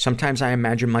 Sometimes I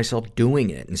imagine myself doing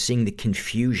it and seeing the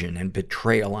confusion and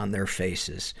betrayal on their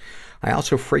faces. I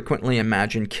also frequently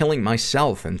imagine killing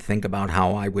myself and think about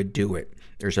how I would do it.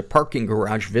 There's a parking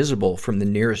garage visible from the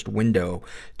nearest window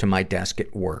to my desk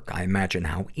at work. I imagine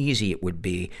how easy it would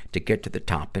be to get to the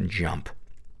top and jump.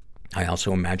 I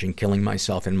also imagine killing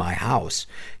myself in my house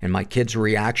and my kids'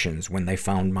 reactions when they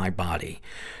found my body.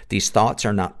 These thoughts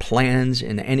are not plans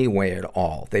in any way at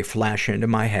all. They flash into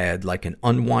my head like an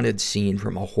unwanted scene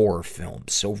from a horror film,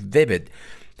 so vivid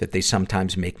that they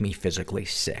sometimes make me physically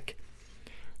sick.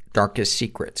 Darkest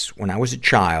secrets. When I was a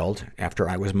child, after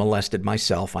I was molested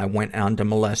myself, I went on to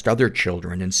molest other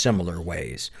children in similar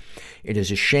ways. It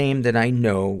is a shame that I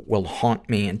know will haunt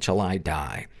me until I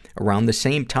die. Around the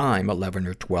same time, 11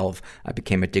 or 12, I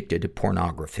became addicted to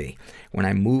pornography. When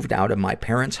I moved out of my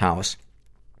parents' house,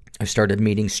 I started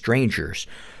meeting strangers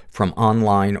from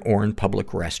online or in public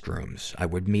restrooms. I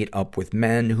would meet up with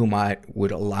men whom I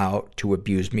would allow to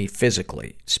abuse me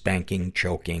physically, spanking,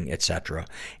 choking, etc.,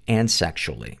 and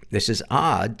sexually. This is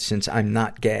odd since I'm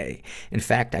not gay. In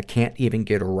fact, I can't even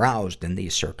get aroused in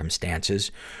these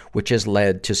circumstances, which has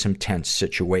led to some tense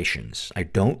situations. I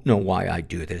don't know why I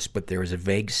do this, but there is a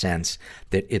vague sense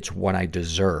that it's what I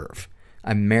deserve.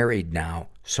 I'm married now,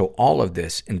 so all of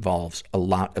this involves a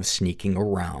lot of sneaking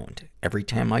around. Every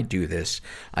time I do this,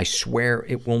 I swear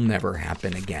it will never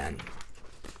happen again.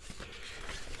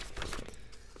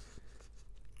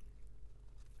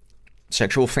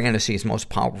 Sexual fantasies most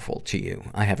powerful to you.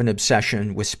 I have an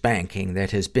obsession with spanking that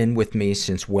has been with me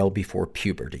since well before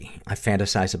puberty. I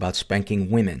fantasize about spanking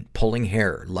women, pulling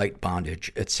hair, light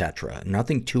bondage, etc.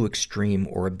 Nothing too extreme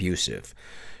or abusive.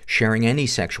 Sharing any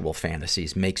sexual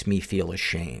fantasies makes me feel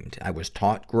ashamed. I was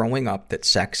taught growing up that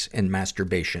sex and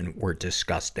masturbation were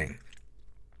disgusting.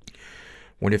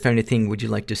 What, if anything, would you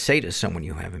like to say to someone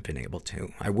you haven't been able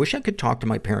to? I wish I could talk to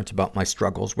my parents about my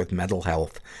struggles with mental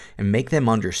health and make them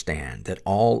understand that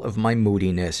all of my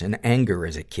moodiness and anger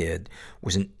as a kid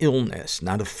was an illness,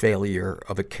 not a failure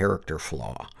of a character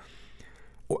flaw.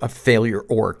 A failure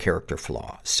or a character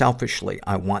flaw. Selfishly,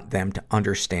 I want them to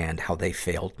understand how they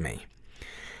failed me.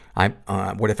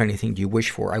 What, if anything, do you wish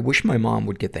for? I wish my mom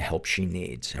would get the help she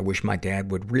needs. I wish my dad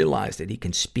would realize that he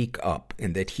can speak up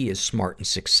and that he is smart and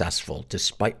successful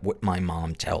despite what my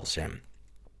mom tells him.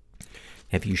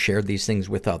 Have you shared these things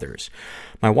with others?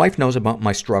 My wife knows about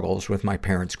my struggles with my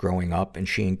parents growing up, and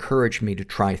she encouraged me to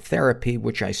try therapy,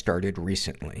 which I started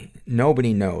recently.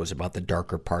 Nobody knows about the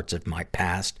darker parts of my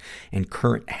past and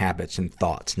current habits and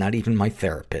thoughts, not even my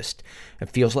therapist.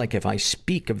 It feels like if I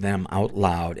speak of them out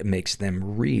loud, it makes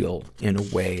them real in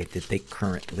a way that they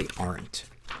currently aren't.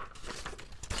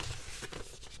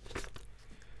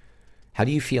 How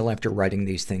do you feel after writing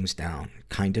these things down?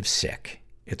 Kind of sick.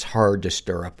 It's hard to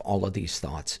stir up all of these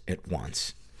thoughts at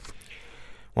once.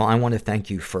 Well, I want to thank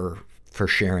you for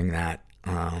sharing that,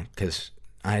 because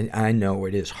I know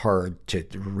it is hard to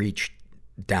reach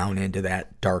down into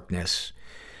that darkness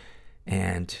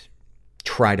and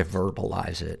try to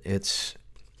verbalize it.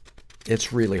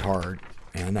 It's really hard,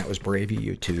 and that was brave of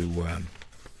you to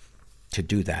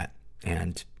do that.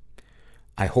 And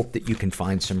I hope that you can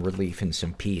find some relief and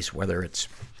some peace, whether it's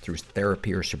through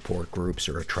therapy or support groups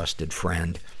or a trusted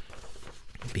friend,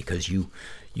 because you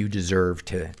deserve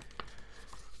to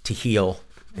heal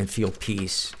and feel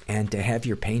peace and to have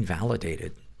your pain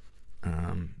validated.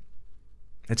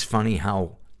 It's funny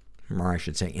how, or I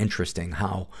should say interesting,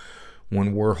 how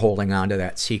when we're holding on to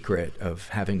that secret of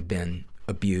having been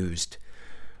abused,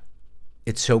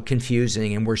 it's so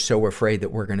confusing and we're so afraid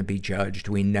that we're going to be judged.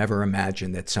 We never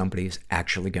imagine that somebody's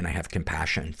actually going to have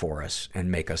compassion for us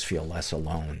and make us feel less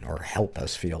alone or help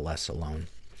us feel less alone.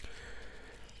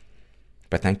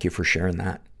 But thank you for sharing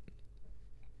that.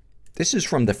 This is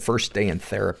from the First Day in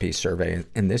Therapy survey,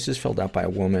 and this is filled out by a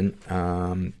woman.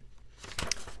 And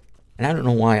I don't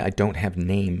know why I don't have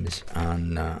names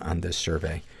on this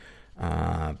survey.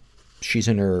 She's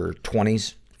in her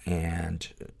 20s, and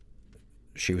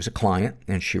she was a client,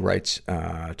 and she writes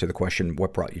to the question,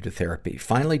 what brought you to therapy?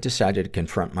 Finally decided to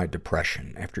confront my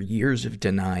depression. After years of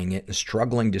denying it and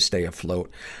struggling to stay afloat,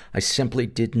 I simply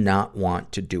did not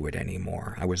want to do it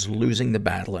anymore. I was losing the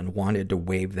battle and wanted to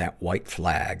wave that white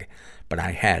flag, but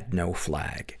I had no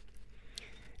flag.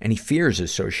 Any fears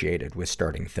associated with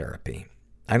starting therapy?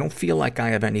 I don't feel like I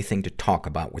have anything to talk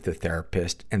about with a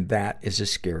therapist, and that is a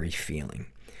scary feeling.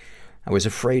 I was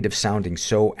afraid of sounding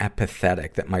so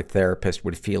apathetic that my therapist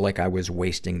would feel like I was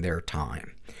wasting their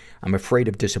time. I'm afraid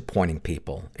of disappointing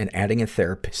people, and adding a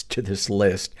therapist to this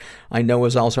list I know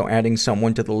is also adding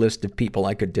someone to the list of people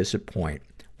I could disappoint.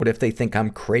 What if they think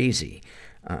I'm crazy?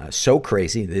 So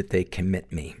crazy that they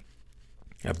commit me.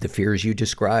 Of the fears you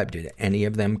described, did any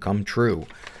of them come true?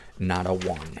 Not a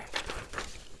one.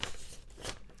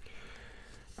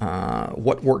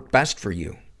 What worked best for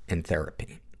you in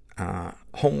therapy?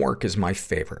 Homework is my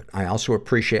favorite. I also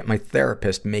appreciate my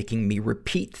therapist making me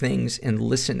repeat things and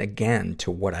listen again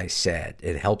to what I said.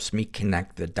 It helps me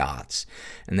connect the dots,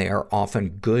 and they are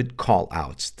often good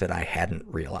call-outs that I hadn't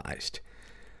realized.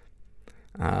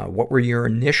 What were your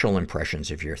initial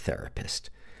impressions of your therapist?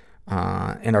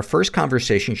 In our first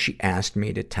conversation, she asked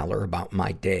me to tell her about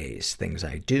my days, things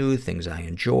I do, things I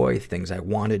enjoy, things I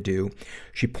want to do.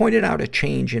 She pointed out a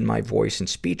change in my voice and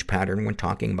speech pattern when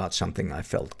talking about something I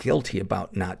felt guilty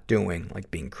about not doing,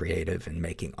 like being creative and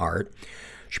making art.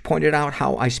 She pointed out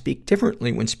how I speak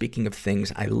differently when speaking of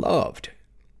things I loved.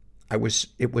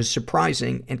 It was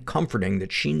surprising and comforting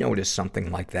that she noticed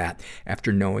something like that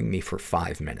after knowing me for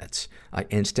 5 minutes. I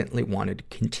instantly wanted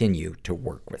to continue to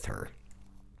work with her.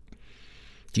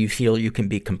 Do you feel you can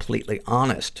be completely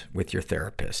honest with your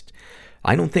therapist?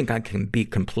 I don't think I can be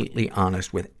completely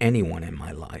honest with anyone in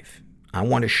my life. I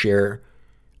want to share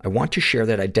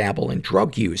that I dabble in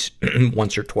drug use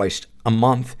once or twice a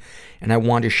month, and I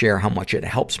want to share how much it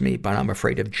helps me, but I'm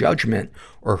afraid of judgment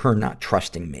or her not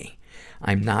trusting me.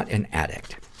 I'm not an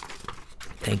addict.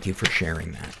 Thank you for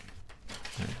sharing that.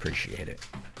 I appreciate it.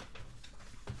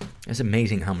 It's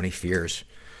amazing how many fears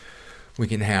we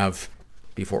can have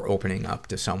before opening up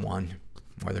to someone,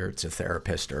 whether it's a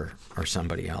therapist or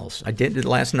somebody else. I did it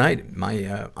last night,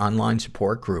 my online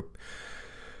support group.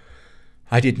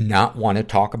 I did not want to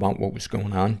talk about what was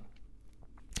going on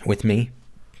with me.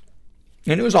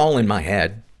 And it was all in my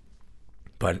head.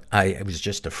 But I was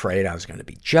just afraid I was going to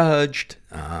be judged.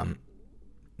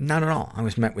 Not at all. I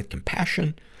was met with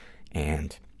compassion,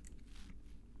 and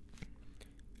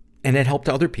it helped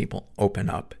other people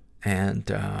open up, and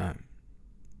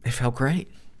it felt great.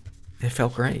 It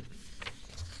felt great.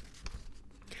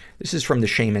 This is from the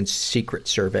Shame and Secret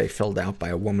survey filled out by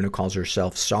a woman who calls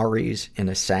herself Sorries in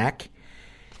a Sack.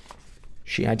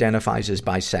 She identifies as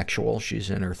bisexual. She's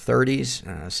in her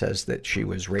 30s, says that she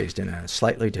was raised in a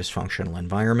slightly dysfunctional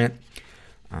environment,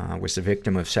 was the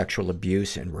victim of sexual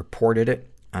abuse and reported it.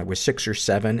 I was 6 or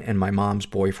 7, and my mom's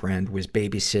boyfriend was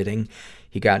babysitting.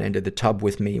 He got into the tub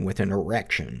with me with an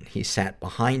erection. He sat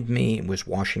behind me and was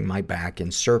washing my back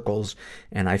in circles,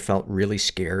 and I felt really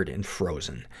scared and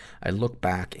frozen. I look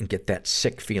back and get that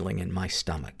sick feeling in my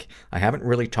stomach. I haven't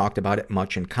really talked about it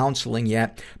much in counseling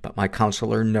yet, but my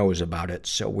counselor knows about it,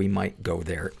 so we might go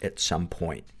there at some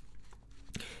point.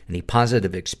 Any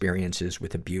positive experiences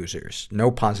with abusers? No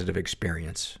positive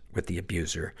experience with the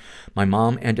abuser. My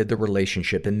mom ended the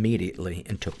relationship immediately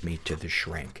and took me to the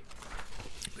shrink.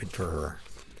 Good for her.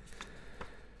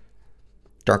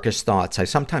 Darkest thoughts. I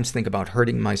sometimes think about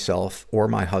hurting myself or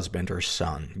my husband or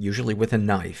son, usually with a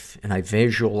knife, and I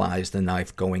visualize the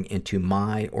knife going into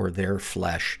my or their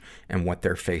flesh and what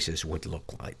their faces would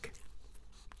look like.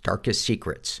 Darkest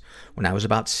secrets. When I was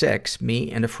about 6,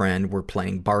 me and a friend were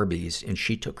playing Barbies, and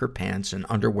she took her pants and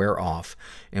underwear off,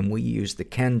 and we used the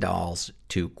Ken dolls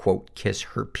to, quote, kiss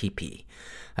her pee-pee.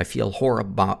 I feel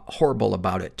horrible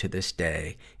about it to this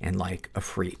day, and like a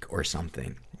freak or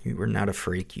something. You were not a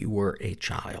freak. You were a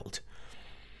child.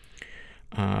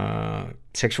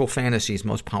 Sexual fantasies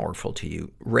most powerful to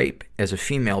you. Rape, as a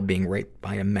female being raped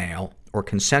by a male, or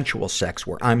consensual sex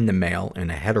where I'm the male in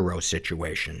a hetero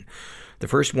situation. The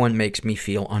first one makes me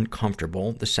feel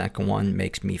uncomfortable. The second one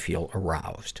makes me feel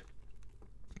aroused.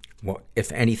 What,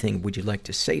 if anything, would you like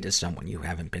to say to someone you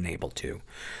haven't been able to?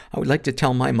 I would like to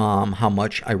tell my mom how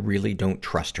much I really don't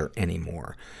trust her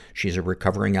anymore. She's a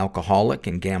recovering alcoholic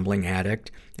and gambling addict,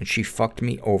 and she fucked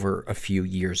me over a few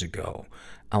years ago.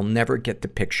 I'll never get the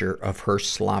picture of her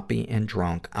sloppy and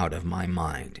drunk out of my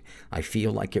mind. I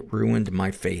feel like it ruined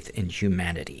my faith in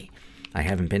humanity. I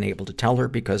haven't been able to tell her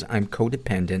because I'm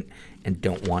codependent and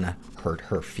don't want to hurt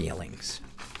her feelings.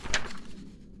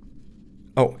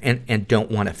 Oh, and don't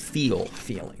want to feel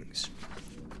feelings.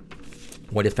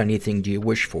 What, if anything, do you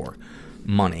wish for?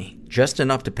 Money. Just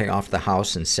enough to pay off the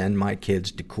house and send my kids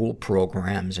to cool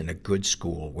programs and a good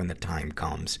school when the time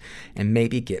comes. And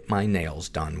maybe get my nails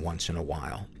done once in a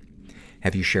while.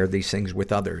 Have you shared these things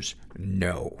with others?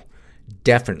 No.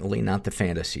 Definitely not the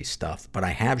fantasy stuff, but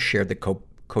I have shared the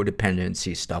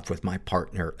codependency stuff with my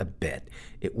partner a bit.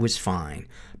 It was fine,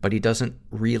 but he doesn't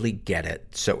really get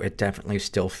it, so it definitely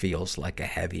still feels like a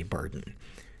heavy burden.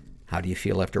 How do you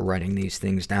feel after writing these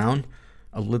things down?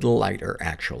 A little lighter,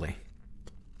 actually.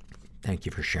 Thank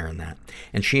you for sharing that.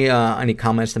 And she, any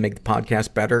comments to make the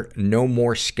podcast better? No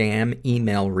more scam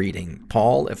email reading.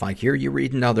 Paul, if I hear you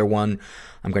read another one,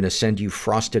 I'm going to send you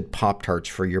frosted Pop-Tarts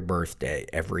for your birthday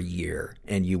every year.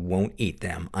 And you won't eat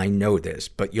them. I know this,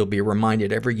 but you'll be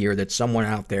reminded every year that someone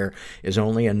out there is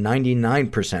only a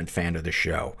 99% fan of the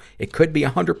show. It could be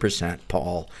 100%,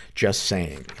 Paul. Just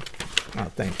saying.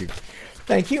 Oh, thank you.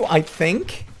 Thank you, I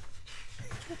think,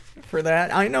 for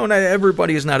that. I know not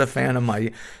everybody is not a fan of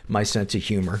my sense of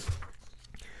humor.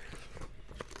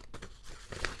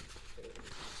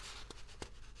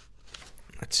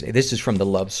 Let's see. This is from the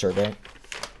Love Survey.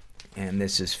 And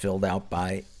this is filled out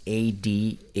by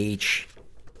ADHDJ.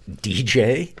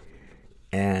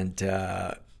 And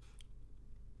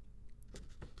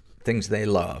things they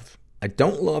love. I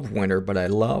don't love winter, but I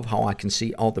love how I can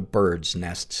see all the birds'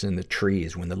 nests in the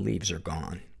trees when the leaves are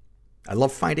gone. I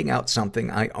love finding out something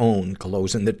I own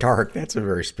glows in the dark. That's a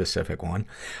very specific one.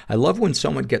 I love when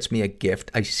someone gets me a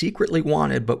gift I secretly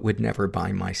wanted but would never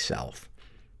buy myself.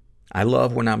 I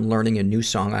love when I'm learning a new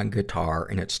song on guitar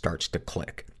and it starts to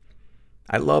click.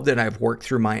 I love that I've worked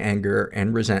through my anger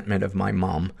and resentment of my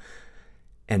mom,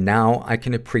 and now I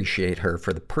can appreciate her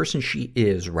for the person she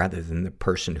is rather than the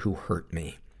person who hurt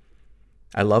me.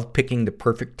 I love picking the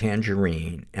perfect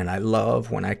tangerine, and I love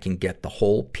when I can get the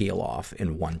whole peel off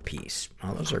in one piece.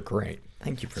 Oh, those are great.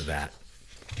 Thank you for that.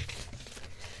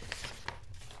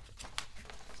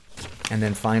 And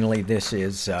then finally, this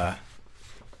is a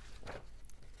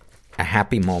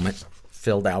happy moment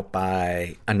filled out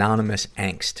by Anonymous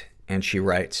Angst. And she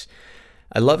writes,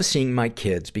 I love seeing my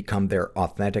kids become their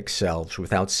authentic selves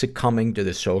without succumbing to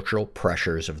the social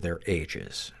pressures of their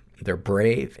ages. They're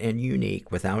brave and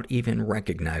unique without even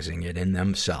recognizing it in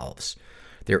themselves.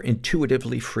 They're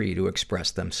intuitively free to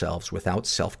express themselves without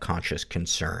self-conscious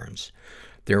concerns.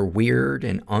 They're weird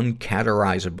and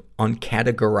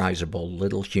uncategorizable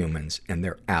little humans, and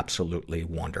they're absolutely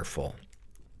wonderful.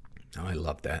 Oh, I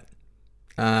love that.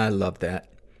 I love that.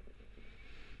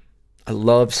 I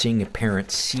love seeing a parent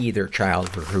see their child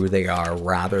for who they are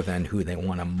rather than who they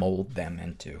want to mold them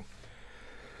into.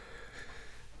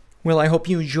 Well, I hope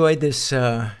you enjoyed this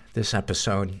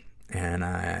episode, and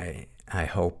I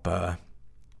hope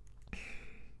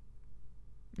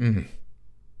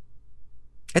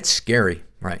it's scary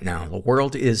right now. The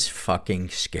world is fucking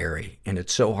scary, and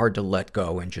it's so hard to let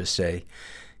go and just say,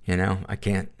 I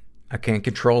can't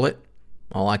control it.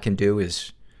 All I can do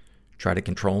is try to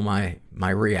control my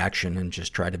reaction and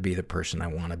just try to be the person I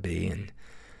want to be and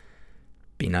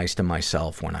be nice to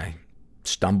myself when I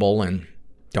stumble and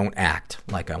don't act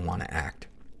like I want to act.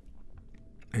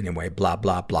 Anyway, blah,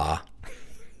 blah, blah.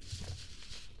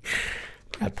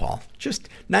 God, Paul. Just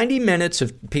 90 minutes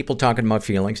of people talking about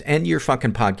feelings and your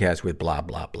fucking podcast with blah,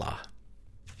 blah, blah.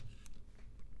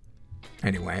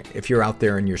 Anyway, if you're out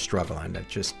there and you're struggling,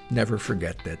 just never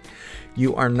forget that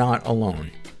you are not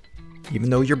alone. Even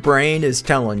though your brain is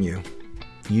telling you,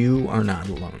 you are not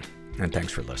alone. And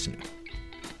thanks for listening.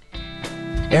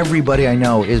 Everybody I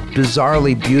know is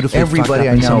bizarrely beautifully Everybody fucked up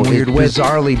I know in some weird way.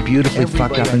 bizarrely beautifully Everybody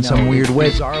fucked up I in some know weird is way.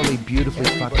 Bizarrely beautifully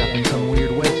fucked up in some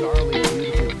weird way.